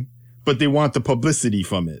subscribing, but they want the publicity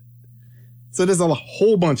from it. So there's a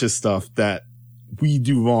whole bunch of stuff that we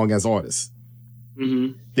do wrong as artists.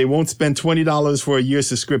 They won't spend $20 for a year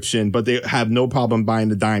subscription, but they have no problem buying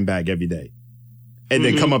the dime bag every day. And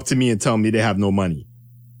then come up to me and tell me they have no money.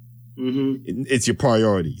 It's your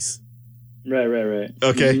priorities. Right.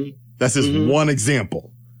 Okay? That's just one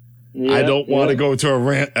example. Yeah, I don't want to go to a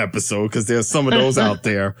rant episode because there's some of those out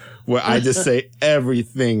there where I just say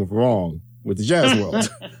everything wrong with the jazz world.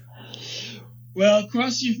 Well,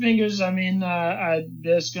 cross your fingers. I mean,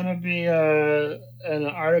 there's going to be an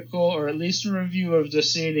article or at least a review of the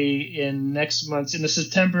CD in next month's, in the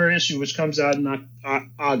September issue, which comes out in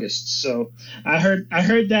August. So I heard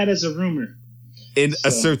that as a rumor. In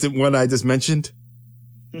a certain one I just mentioned?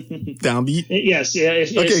 Downbeat? Yes, yeah,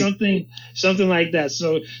 okay. Something like that.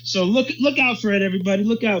 So look out for it, everybody.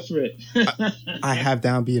 Look out for it. I have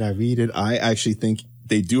Downbeat. I read it. I actually think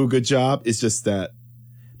they do a good job. It's just that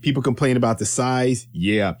people complain about the size.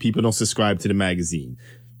 Yeah, people don't subscribe to the magazine.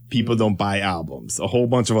 People don't buy albums. A whole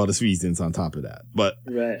bunch of other reasons on top of that. But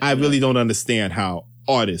I really don't understand how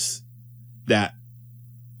artists that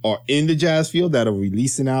are in the jazz field that are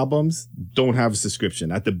releasing albums don't have a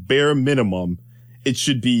subscription. At the bare minimum, it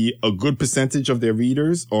should be a good percentage of their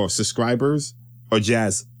readers or subscribers are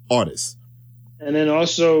jazz artists. And then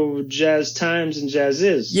also Jazz Times and Jazz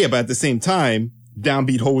Is. Yeah, but at the same time,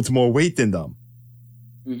 Downbeat holds more weight than them.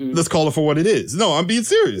 Mm-hmm. Let's call it for what it is. No, I'm being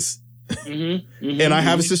serious. Mm-hmm. Mm-hmm. And I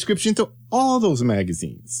have a subscription to all those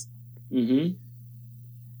magazines. Mm-hmm.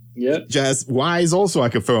 Yep. Jazz Wise also I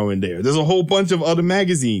could throw in there. There's a whole bunch of other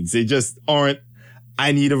magazines. They just aren't,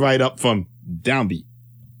 I need a write-up from Downbeat.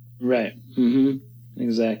 Right. Mm-hmm.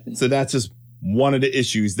 Exactly. So that's just one of the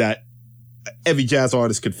issues that every jazz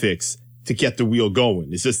artist could fix to get the wheel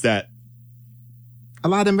going. It's just that a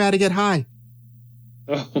lot of them rather get high.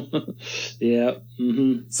 Oh, yeah.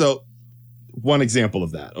 Mm-hmm. So one example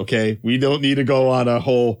of that, okay? We don't need to go on a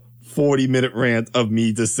whole 40-minute rant of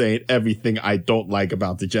me just saying everything I don't like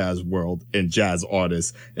about the jazz world and jazz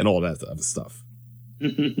artists and all that other stuff.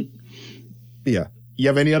 Yeah. You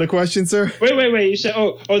have any other questions, sir? Wait. You said,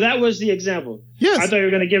 oh, that was the example. Yes. I thought you were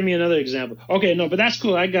going to give me another example. Okay, no, but that's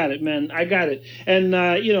cool. I got it, man. I got it. And,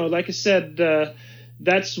 like I said,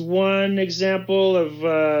 that's one example of,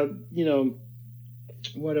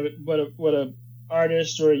 what a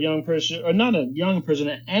artist or a young person, or not a young person,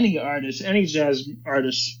 any artist, any jazz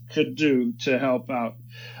artist could do to help out.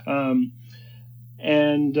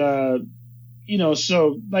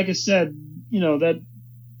 So like I said,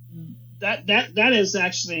 that is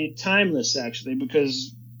actually timeless, actually,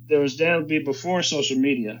 because there was Downbeat before social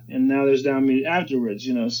media, and now there's Downbeat afterwards,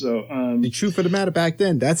 so. The truth of the matter, back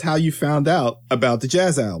then, that's how you found out about the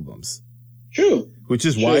jazz albums. True. Which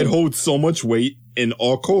is why it holds so much weight in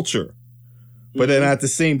our culture. But then at the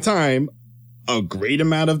same time, a great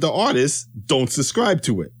amount of the artists don't subscribe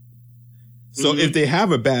to it. So if they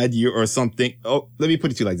have a bad year or something, let me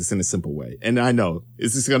put it to you like this in a simple way. And I know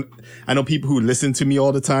I know people who listen to me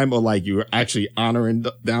all the time are like, you're actually honoring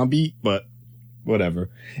Downbeat, but whatever.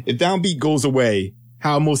 If Downbeat goes away,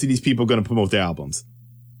 how are most of these people going to promote their albums?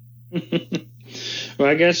 Well,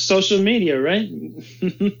 I guess social media, right?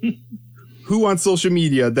 Who on social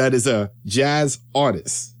media that is a jazz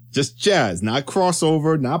artist? Just jazz, not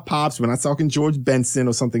crossover, not pops. We're not talking George Benson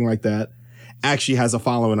or something like that. Actually has a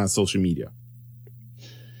following on social media.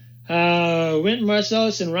 Wynton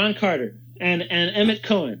Marsalis and Ron Carter and Emmett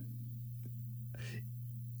Cohen.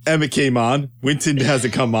 Emmett came on. Wynton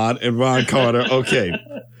hasn't come on, and Ron Carter. Okay.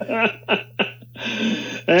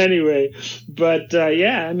 Anyway, but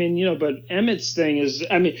but Emmett's thing is,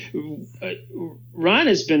 Ron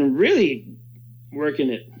has been really working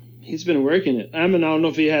it. He's been working it. I don't know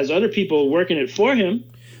if he has other people working it for him.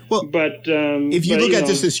 Well, but if you look at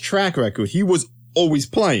just his track record, he was always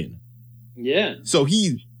playing. Yeah. So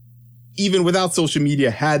he, even without social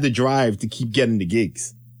media, had the drive to keep getting the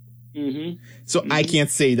gigs. Mm-hmm. So I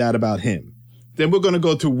can't say that about him. Then we're going to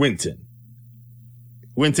go to Wynton.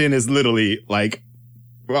 Wynton is literally like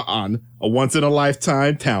a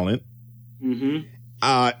once-in-a-lifetime talent. Mm-hmm.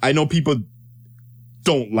 I know people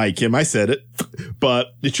don't like him. I said it. But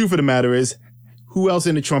the truth of the matter is, who else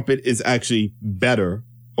in the trumpet is actually better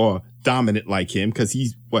or dominant like him? Because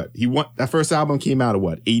he won, that first album came out of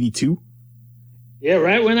 82? Yeah,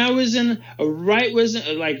 right when I was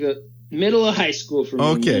like the middle of high school for me.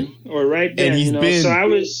 Okay. Or right then, and he's been so I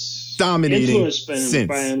was dominating influenced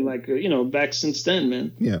by him like, back since then,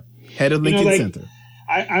 man. Yeah. Head of Lincoln Center.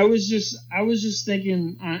 I was just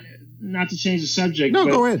thinking, not to change the subject. No,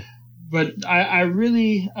 go ahead. But I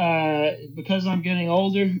really, because I'm getting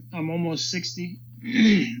older, I'm almost 60,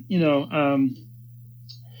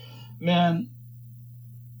 man,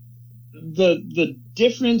 the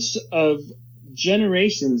difference of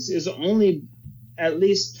generations is only at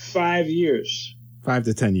least 5 years. 5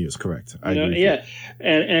 to 10 years, correct. I agree. Yeah.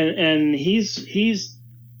 And he's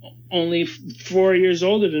only 4 years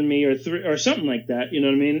older than me or 3 or something like that. You know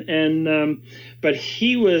what I mean? And, but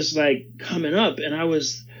he was like coming up and I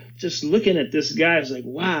was just looking at this guy, I was like,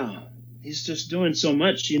 wow, he's just doing so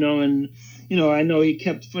much, and I know he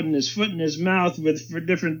kept putting his foot in his mouth for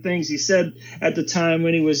different things he said at the time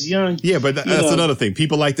when he was young. Yeah, but that's another thing.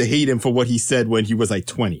 People like to hate him for what he said when he was like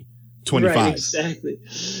 20, 25. Right, exactly.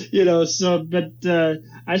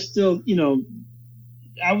 I still,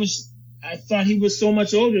 I thought he was so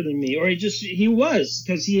much older than me, or he was,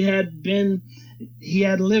 because he had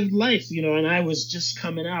lived life, and I was just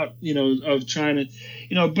coming out, of trying to,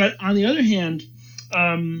 but on the other hand,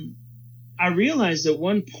 I realized at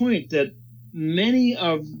one point that many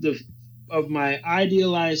of my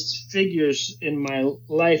idealized figures in my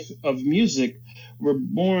life of music were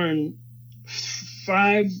born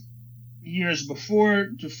 5 years before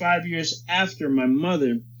to 5 years after my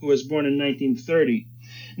mother, who was born in 1930.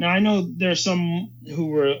 Now, I know there's some who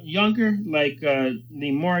were younger, like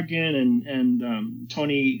Lee Morgan and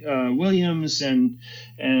Tony Williams and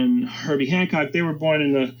Herbie Hancock. They were born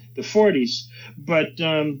in the 40s, but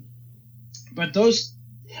those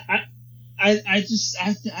I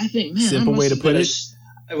think, man, simple way to put it,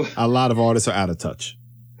 a lot of artists are out of touch.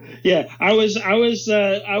 Yeah, I was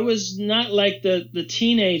not like the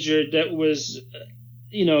teenager that was,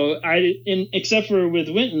 except for with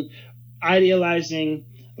Wynton, idealizing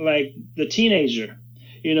like the teenager,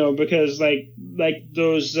 because like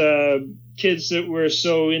those kids that were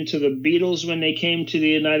so into the Beatles when they came to the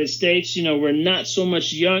United States, were not so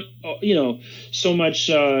much younger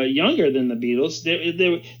than the Beatles.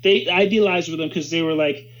 They idealized with them because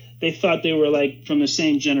they thought they were like from the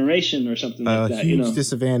same generation or something like that. A huge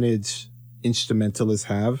disadvantage instrumentalists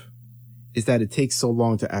have is that it takes so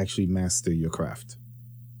long to actually master your craft.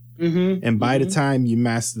 Mm-hmm. And by the time you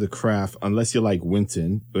master the craft, unless you're like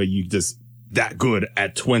Wynton, or you just that good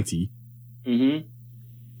at 20,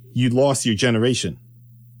 you lost your generation.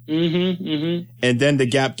 And then the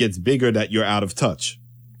gap gets bigger that you're out of touch.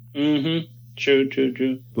 True.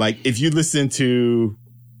 Like if you listen to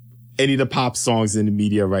any of the pop songs in the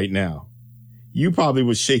media right now, you probably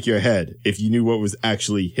would shake your head if you knew what was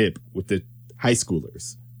actually hip with the high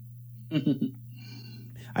schoolers.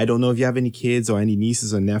 I don't know if you have any kids or any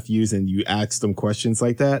nieces or nephews and you ask them questions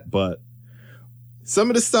like that, but some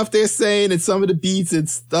of the stuff they're saying and some of the beats and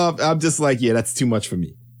stuff, I'm just like, yeah, that's too much for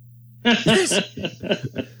me.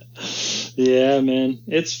 Yeah, man,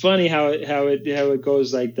 it's funny how it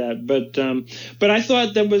goes like that. But I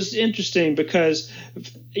thought that was interesting because,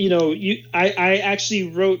 I actually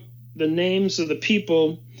wrote the names of the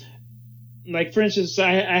people. Like, for instance,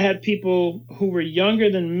 I had people who were younger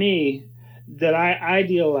than me that I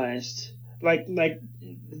idealized, like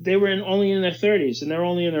they were only in their 30s and they're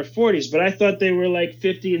only in their 40s, but I thought they were like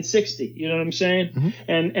 50 and 60. You know what I'm saying?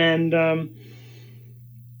 And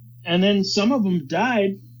then some of them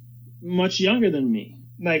died much younger than me.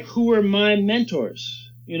 Like, who were my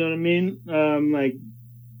mentors? You know what I mean?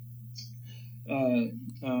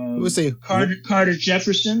 We'll say Carter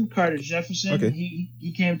Jefferson. Okay.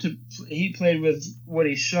 He played with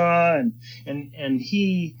Woody Shaw and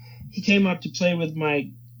he came up to play with my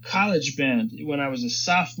college band when I was a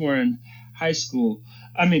sophomore in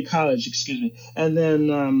college, excuse me. And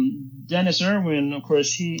then Dennis Irwin, of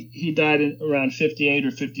course, he died around 58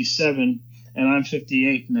 or 57, and I'm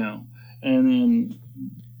 58 now. And then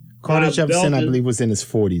Carter Jefferson, I believe, was in his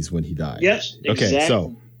 40s when he died. Yes, exactly. Okay,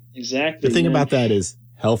 so exactly. The thing about that is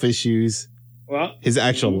health issues, his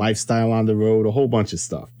actual lifestyle on the road, a whole bunch of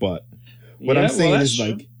stuff. But what I'm saying is, true.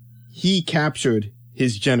 Like, he captured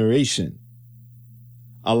his generation.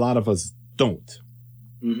 A lot of us don't.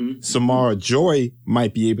 Samara Joy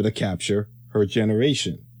might be able to capture her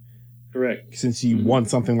generation. Correct. Since he won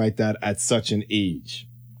something like that at such an age.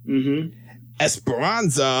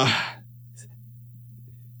 Esperanza,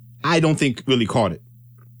 I don't think really caught it.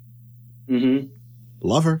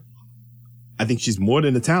 Love her. I think she's more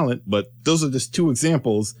than a talent, but those are just two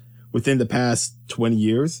examples within the past 20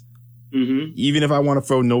 years. Even if I want to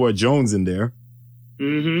throw Norah Jones in there.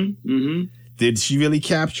 Did she really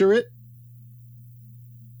capture it?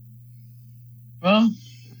 Well,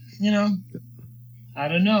 I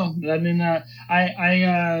don't know. I mean, I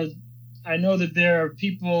know that there are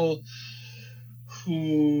people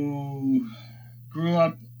who grew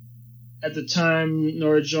up at the time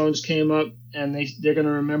Norah Jones came up, and they're going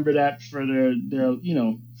to remember that for their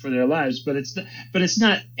lives. But it's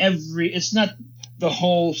not the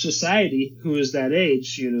whole society who is that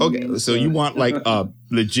age. Okay, so you want like a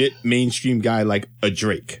legit mainstream guy like a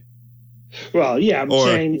Drake? Well, yeah, I'm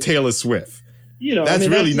saying Taylor Swift. That's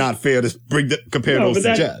really not fair to compare those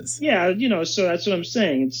to jazz. Yeah, so that's what I'm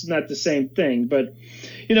saying. It's not the same thing. But,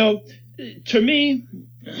 to me,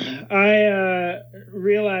 I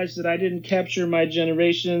realized that I didn't capture my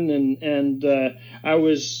generation, and I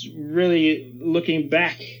was really looking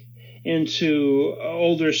back into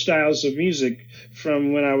older styles of music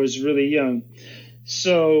from when I was really young.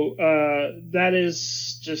 So that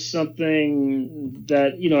is just something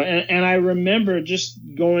that, and I remember just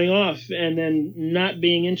going off and then not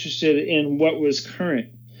being interested in what was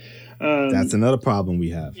current. That's another problem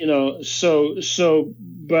we have. But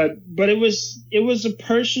it was a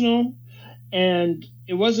personal, and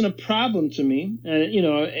it wasn't a problem to me. And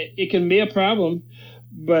it can be a problem,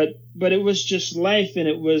 but it was just life, and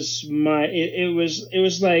it was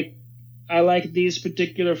like, I like these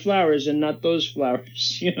particular flowers and not those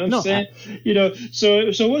flowers. You know what I'm saying? So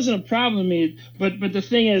it wasn't a problem to me. But the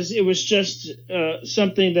thing is, it was just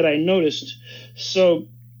something that I noticed. So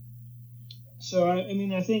I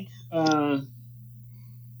mean, I think.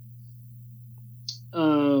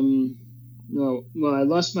 No, well, I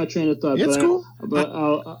lost my train of thought. It's cool.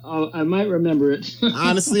 I might remember it.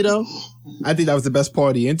 Honestly, though, I think that was the best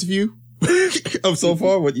part of the interview of so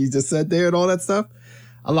far. What you just said there and all that stuff.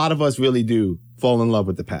 A lot of us really do fall in love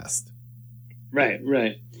with the past. Right.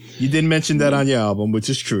 You didn't mention that on your album,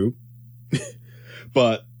 which is true.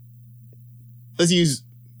 But let's use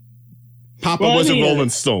Papa was a Rolling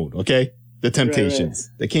Stone, okay? The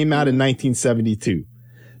Temptations. Right. They came out in 1972.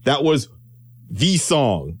 That was the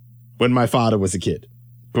song when my father was a kid,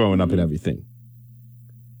 growing up and everything.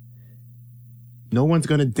 No one's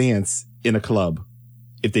going to dance in a club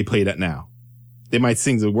if they play that now. They might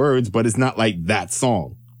sing the words, but it's not like that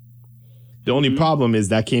song. The only problem is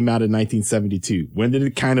that came out in 1972. When did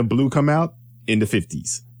It Kind of Blue come out? In the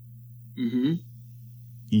 50s. Mm-hmm.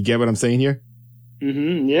 You get what I'm saying here?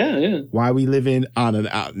 Mm-hmm. Yeah. Why we living on an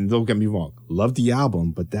out? Don't get me wrong. Love the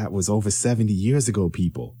album, but that was over 70 years ago,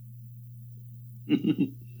 people.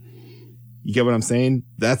 You get what I'm saying?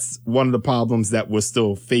 That's one of the problems that we're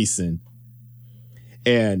still facing.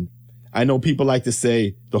 And I know people like to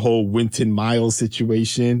say the whole Wynton Miles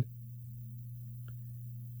situation.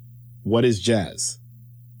 What is jazz?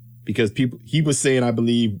 Because he was saying, I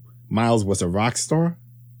believe Miles was a rock star.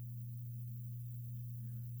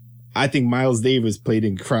 I think Miles Davis played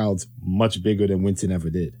in crowds much bigger than Wynton ever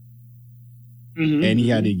did. Mm-hmm. And he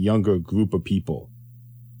had a younger group of people.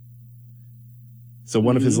 So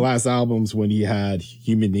one of his last albums, when he had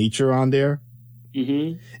Human Nature on there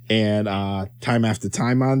and Time After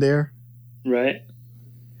Time on there. Right.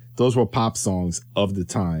 Those were pop songs of the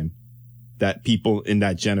time that people in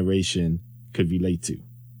that generation could relate to.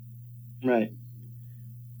 Right.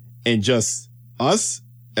 And just us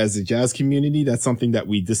as a jazz community, that's something that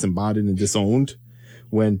we disembodied and disowned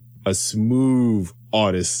when a smooth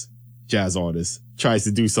artist, jazz artist, tries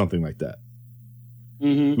to do something like that.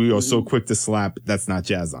 Mm-hmm, we are so quick to slap, that's not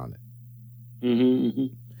jazz on it.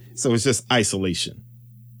 So it's just isolation.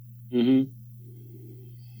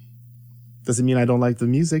 Doesn't mean I don't like the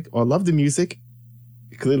music or love the music.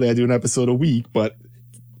 Clearly I do an episode a week, but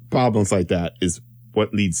problems like that is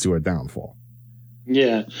what leads to a downfall.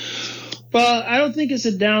 Yeah. Well, I don't think it's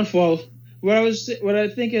a downfall. What I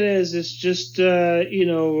think it is just, if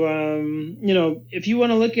you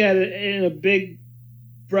want to look at it in a big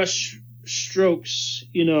brush strokes,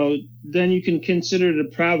 then you can consider it a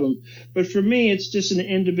problem. But for me, it's just an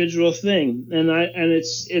individual thing, and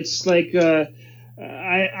it's like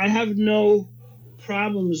I have no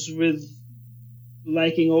problems with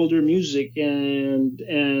liking older music and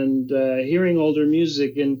hearing older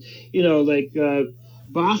music, and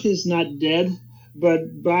Bach is not dead,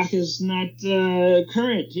 but Bach is not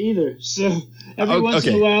current either. So every once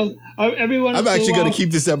in a while, I'm actually going to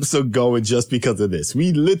keep this episode going just because of this.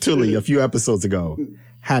 We literally a few episodes ago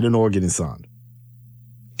had an organist on,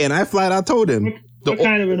 and I flat out told him, what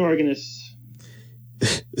kind of an organist?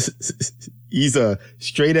 He's a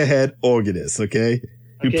straight ahead organist. Okay.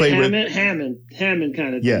 Hammond kind of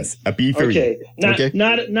thing. Yes, a B3. Okay.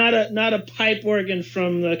 Not a pipe organ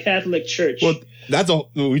from the Catholic Church. Well, that's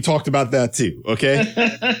all. We talked about that too. Okay.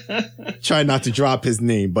 Try not to drop his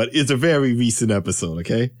name, but it's a very recent episode.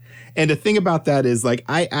 Okay. And the thing about that is, like,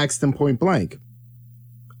 I asked him point blank,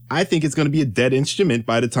 I think it's going to be a dead instrument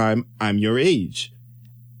by the time I'm your age.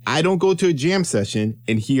 I don't go to a jam session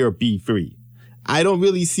and hear B3. I don't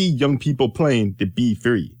really see young people playing the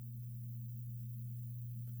B3.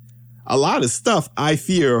 A lot of stuff I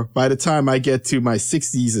fear by the time I get to my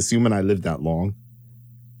 60s, assuming I live that long,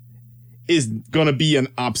 is going to be an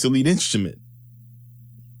obsolete instrument.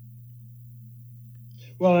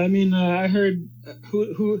 Well, I mean, I heard,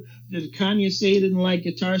 who did Kanye say he didn't like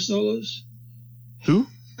guitar solos? Who?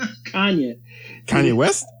 Kanye. Kanye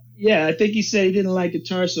West? Yeah, I think he said he didn't like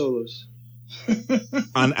guitar solos.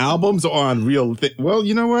 On albums or on real well,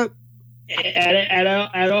 you know what?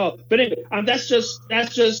 At all. But anyway, that's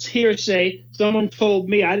just hearsay. Someone told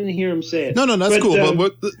me. I didn't hear him say it. No, that's cool.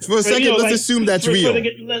 But for a second, let's assume that's real.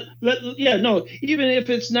 Even if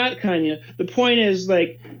it's not Kanye, the point is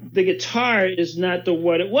like the guitar is not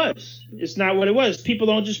what it was. It's not what it was. People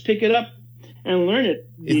don't just pick it up and learn it.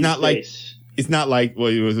 It's not like well,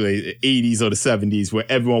 it was the 80s or the 70s where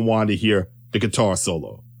everyone wanted to hear the guitar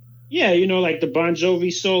solo. Yeah, like the Bon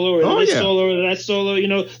Jovi solo or solo or that solo,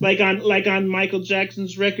 like on Michael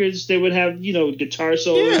Jackson's records, they would have, guitar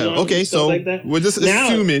solos. Yeah, okay, so like that. We're just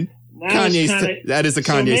assuming Kanye's that is a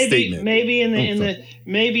Kanye statement. Maybe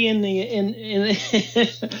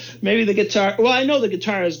the guitar. Well, I know the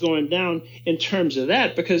guitar is going down in terms of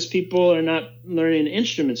that because people are not learning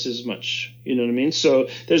instruments as much. You know what I mean? So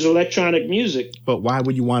there's electronic music. But why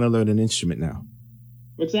would you want to learn an instrument now?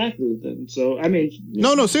 Exactly. So I mean,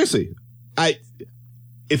 no, seriously.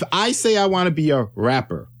 If I say I want to be a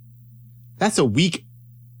rapper, that's a week,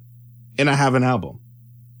 and I have an album.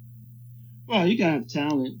 Well, you gotta have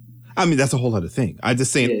talent. I mean, that's a whole other thing. I'm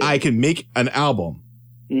just saying I can make an album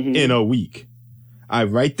in a week. I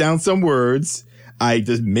write down some words. I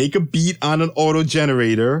just make a beat on an auto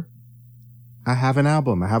generator. I have an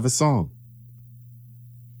album. I have a song.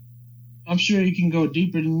 I'm sure you can go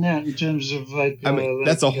deeper than that in terms of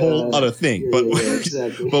that's a whole other thing. But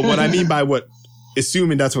exactly. But what I mean by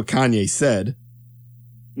assuming that's what Kanye said,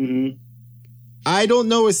 I don't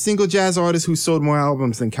know a single jazz artist who sold more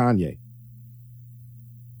albums than Kanye.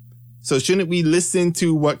 So shouldn't we listen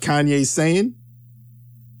to what Kanye's saying?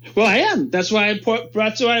 Well, I am. That's why I brought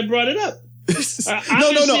it up.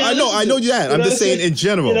 I know that. I'm just saying in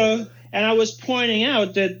general. And I was pointing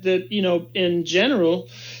out that in general,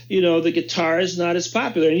 the guitar is not as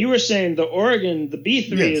popular. And you were saying the organ, the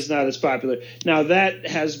B3 is not as popular. Now, that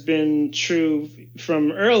has been true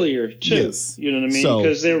from earlier, too. Yes. You know what I mean?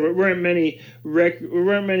 Because there weren't many,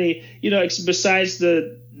 besides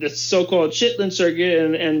the so-called Chitlin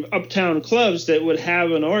circuit and uptown clubs that would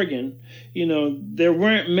have an organ, there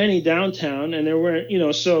weren't many downtown, and there weren't,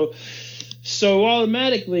 so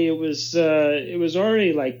automatically it was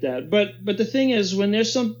already like that. But the thing is, when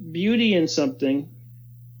there's some beauty in something,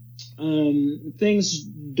 things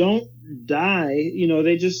don't die.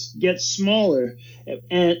 They just get smaller,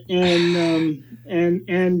 and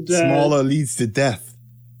smaller leads to death.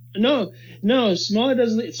 No, smaller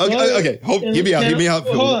doesn't. Smaller, okay. Give me out.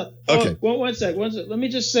 Hold on. Okay. One sec. Let me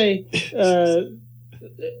just say,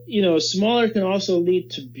 smaller can also lead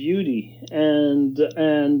to beauty, and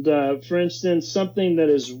for instance, something that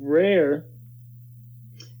is rare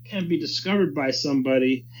can be discovered by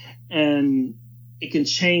somebody, and it can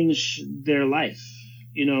change their life,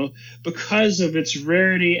 because of its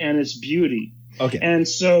rarity and its beauty. Okay. And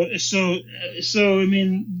so I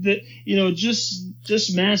mean,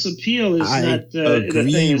 just mass appeal is not.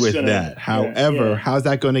 Agree with that. However, how's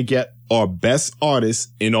that going to get our best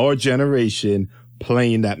artists in our generation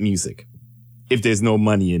playing that music if there's no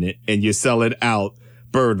money in it and you're selling out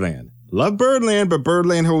Birdland? Love Birdland, but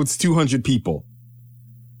Birdland holds 200 people.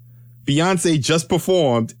 Beyonce just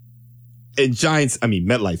performed in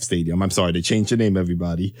MetLife Stadium. I'm sorry, they changed the name,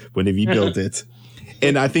 everybody, when they rebuilt it.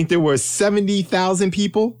 And I think there were 70,000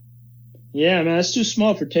 people. Yeah, man, that's too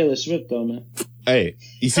small for Taylor Swift, though, man. Hey,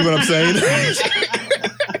 you see what I'm saying?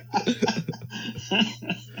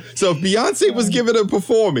 So if Beyonce was giving a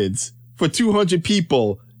performance for 200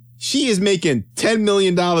 people, she is making $10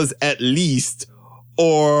 million at least,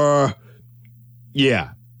 or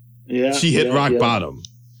she hit rock bottom.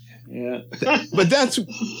 Yeah. But that's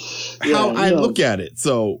how I look at it.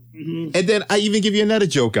 So, and then I even give you another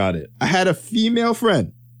joke on it. I had a female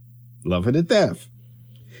friend, love her to death.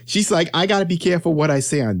 She's like, I got to be careful what I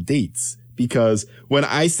say on dates, because when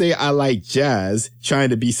I say I like jazz, trying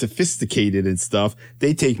to be sophisticated and stuff,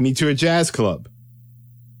 they take me to a jazz club.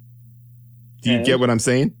 Do you get what I'm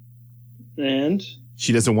saying? And?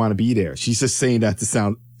 She doesn't want to be there. She's just saying that to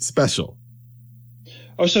sound special.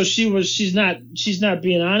 Oh, so she's not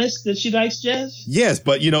being honest that she likes jazz? Yes,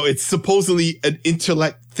 but it's supposedly an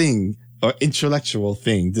intellectual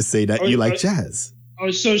thing to say that you like jazz.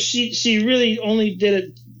 Oh, so she really only did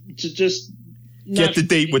it to just get the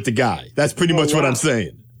date with the guy. That's pretty much what I'm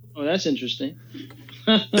saying. Oh, that's interesting.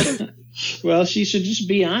 Well, she should just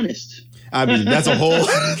be honest. I mean, that's a whole a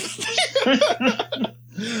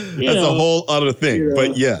whole other thing.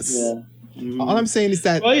 But yes. Yeah. Mm-hmm. All I'm saying is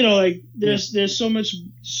that there's so much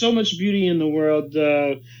beauty in the world,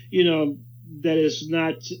 that is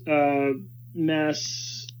not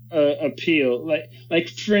mass appeal. Like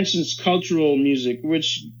for instance, cultural music,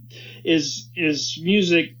 which is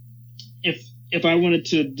music. If if I wanted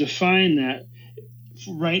to define that,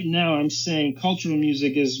 right now I'm saying cultural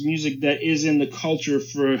music is music that is in the culture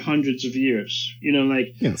for hundreds of years.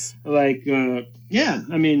 Yes. Yeah,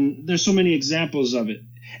 I mean, there's so many examples of it.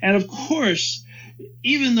 And of course,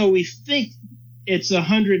 even though we think it's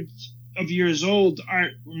 100 of years old,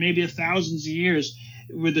 art, maybe thousands of years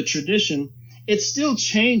with the tradition, it still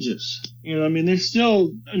changes. I mean, there's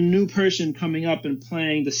still a new person coming up and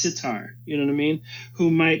playing the sitar, you know what I mean,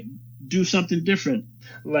 who might do something different,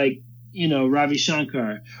 like, Ravi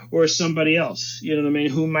Shankar or somebody else, you know what I mean,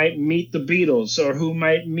 who might meet the Beatles or who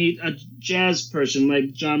might meet a jazz person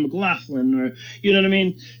like John McLaughlin, or, you know what I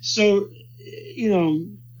mean? So,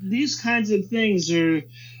 these kinds of things are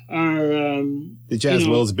the jazz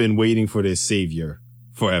world's been waiting for their savior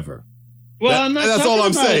forever. Well, that's all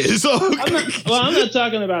I'm saying. I'm not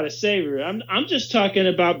talking about a savior. I'm just talking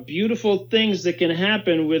about beautiful things that can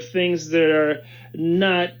happen with things that are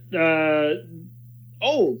not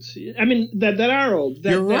old. I mean, that are old.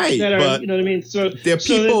 You're right. But you know what I mean? So there are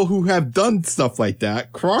people who have done stuff like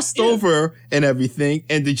that, crossed over and everything,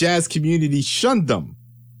 and the jazz community shunned them.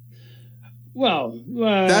 Well,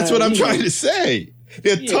 that's what I'm trying to say.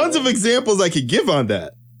 There are tons of examples I could give on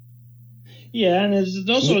that. Yeah, and there's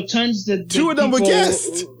also tons that two of them were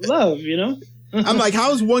guests. Love, I'm like, how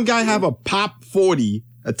does one guy have a top 40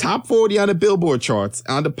 on the Billboard charts,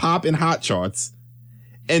 on the pop and hot charts,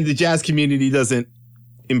 and the jazz community doesn't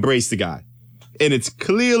embrace the guy? And it's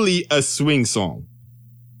clearly a swing song.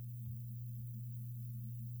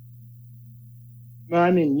 Well,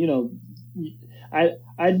 I mean,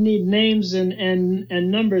 I'd need names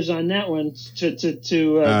and numbers on that one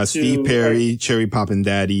to Steve Perry, Cherry Poppin'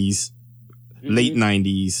 Daddies, late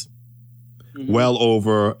 90s, well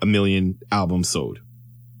over 1 million albums sold.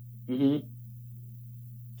 There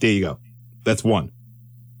you go. That's one.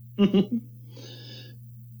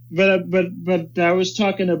 But I was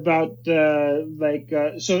talking about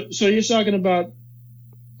so you're talking about,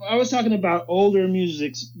 I was talking about older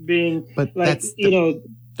music being, but like, that's the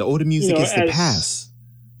older music is the past.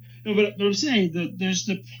 No, but I'm saying that there's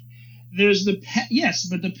the yes,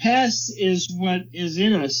 but the past is what is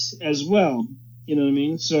in us as well. You know what I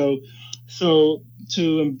mean? So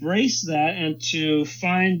to embrace that and to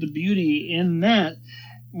find the beauty in that,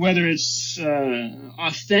 whether it's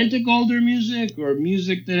authentic older music or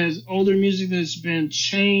music that has older music that's been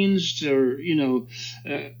changed or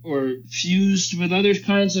or fused with other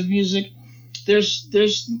kinds of music, there's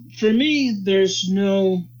for me there's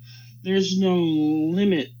no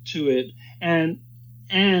limit to it, and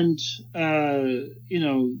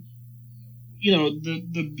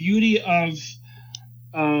the beauty of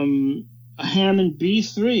a Hammond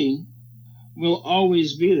B3 will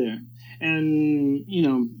always be there. And,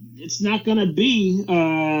 it's not going to be,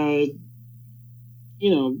 a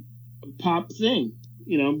pop thing,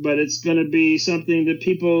 but it's going to be something that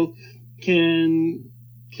people can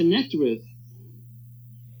connect with.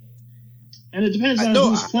 And it depends on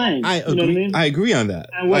who's playing. I agree. Know what I mean? I agree on that.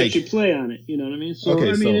 And what you play on it, you know what I mean? So,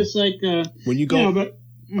 okay, it's like... when you go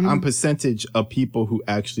on percentage of people who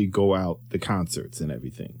actually go out the concerts and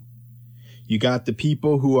everything, you got the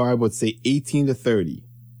people who are, I would say, 18 to 30.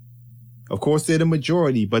 Of course, they're the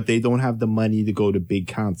majority, but they don't have the money to go to big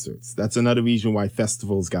concerts. That's another reason why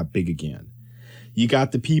festivals got big again. You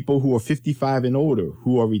got the people who are 55 and older,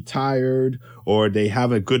 who are retired, or they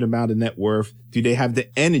have a good amount of net worth. Do they have the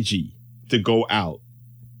energy to go out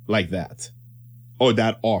like that or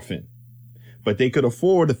that often? But they could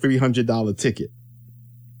afford a $300 ticket.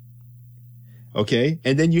 Okay.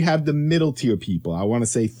 And then you have the middle tier people. I want to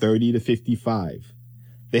say 30 to 55.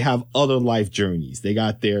 They have other life journeys. They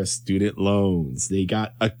got their student loans. They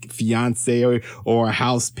got a fiance or a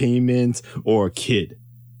house payment or a kid.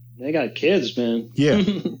 They got kids, man. Yeah.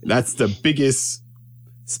 That's the biggest,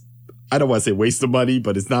 I don't want to say waste of money,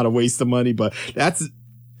 but it's not a waste of money, but that's,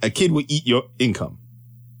 a kid will eat your income.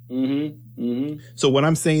 So what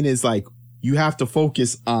I'm saying is, like, you have to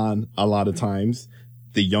focus on, a lot of times,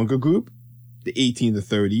 the younger group, the 18 to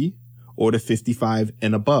 30, or the 55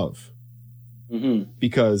 and above.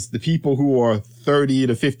 Because the people who are 30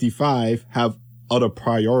 to 55 have other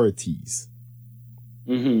priorities.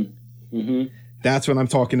 That's when I'm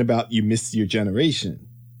talking about you missed your generation.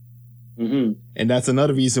 And that's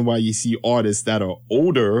another reason why you see artists that are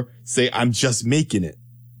older say, I'm just making it.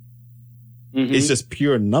 It's just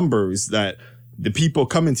pure numbers that the people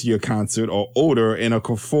coming to your concert are older and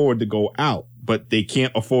can afford to go out, but they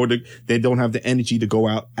can't afford to, they don't have the energy to go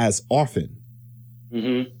out as often.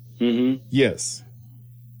 Yes.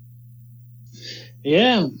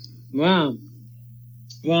 Yeah. Wow.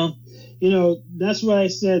 Well, that's why I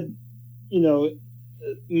said,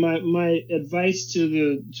 my advice to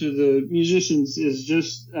the musicians is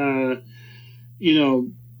just, you know,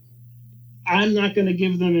 I'm not going to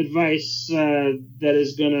give them advice that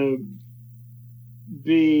is going to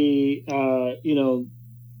be, you know,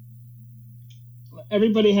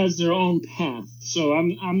 everybody has their own path. So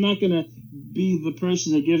I'm not going to be the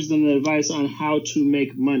person that gives them the advice on how to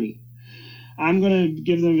make money. I'm going to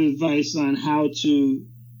give them advice on how to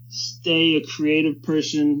stay a creative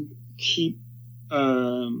person, keep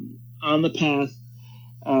on the path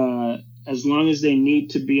as long as they need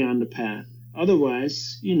to be on the path.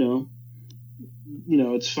 Otherwise, you know,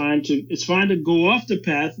 it's fine to go off the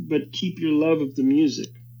path, but keep your love of the music.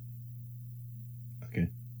 Okay,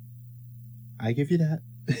 I give you that.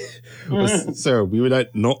 Well, sir, we were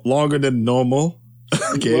longer than normal.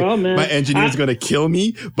 Okay, well, man, my engineer's going to kill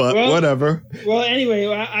me, but whatever. Well, anyway,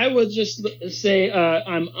 I would just say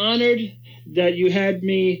I'm honored that you had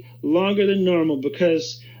me longer than normal,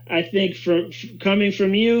 because I think coming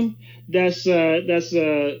from you, that's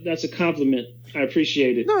a compliment. I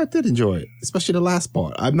appreciate it. No, I did enjoy it, especially the last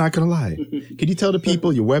part. I'm not going to lie. Can you tell the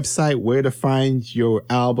people your website, where to find your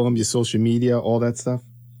album, your social media, all that stuff?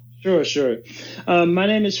 Sure. My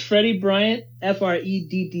name is Freddie Bryant,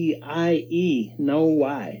 Freddie, no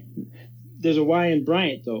Y. There's a Y in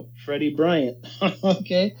Bryant, though. Freddie Bryant.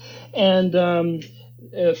 Okay? And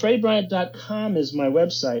FreddieBryant.com is my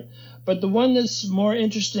website. But the one that's more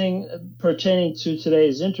interesting pertaining to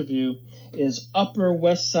today's interview is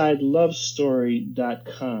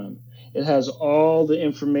UpperWestSideLoveStory.com. It has all the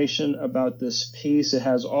information about this piece. It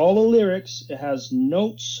has all the lyrics. It has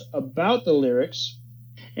notes about the lyrics,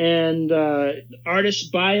 and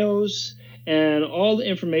artist bios, and all the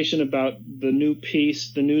information about the new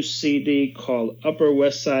piece, the new CD called Upper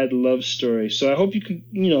West Side Love Story. So I hope you can,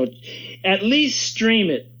 at least stream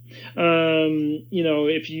it.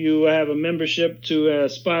 If you have a membership to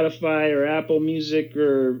Spotify or Apple Music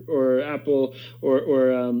or Apple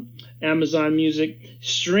or Amazon Music,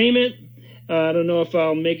 stream it. I don't know if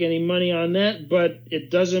I'll make any money on that, but it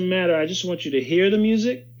doesn't matter. I just want you to hear the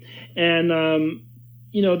music. And,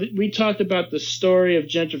 we talked about the story of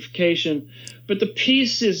gentrification, but the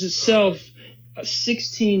piece is itself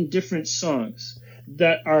 16 different songs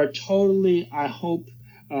that are totally, I hope,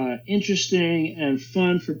 interesting and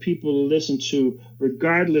fun for people to listen to,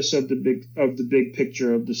 regardless of the big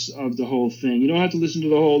picture of the whole thing. You don't have to listen to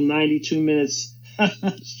the whole 92 minutes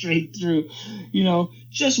straight through.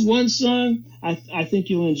 Just one song. I think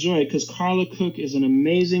you'll enjoy it, because Carla Cook is an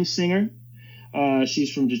amazing singer.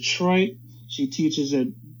 She's from Detroit. She teaches at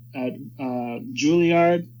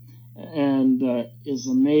Juilliard and is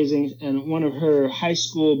amazing. And one of her high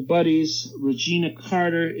school buddies, Regina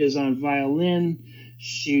Carter, is on violin.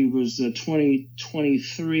 She was the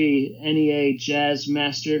 2023 NEA Jazz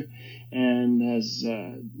Master and has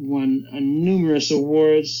won numerous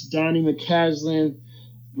awards. Donnie McCaslin,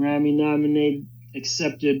 Grammy nominated,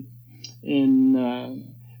 accepted in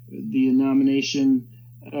the nomination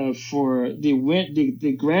for the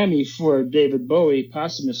Grammy for David Bowie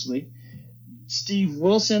posthumously. Steve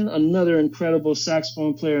Wilson, another incredible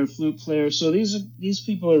saxophone player and flute player. So these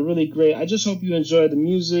people are really great. I just hope you enjoy the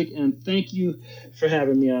music, and thank you for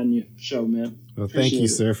having me on your show, man. Well, thank you,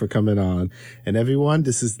 sir, for coming on. And everyone,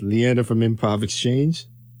 this is Leander from Improv Exchange.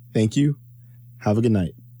 Thank you. Have a good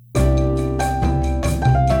night.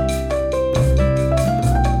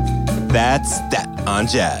 That's that on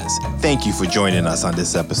jazz. Thank you for joining us on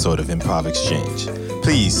this episode of Improv Exchange.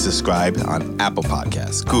 Please subscribe on Apple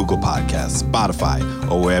Podcasts, Google Podcasts, Spotify,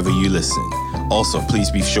 or wherever you listen. Also, please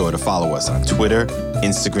be sure to follow us on Twitter,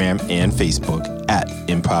 Instagram, and Facebook at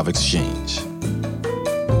Improv Exchange.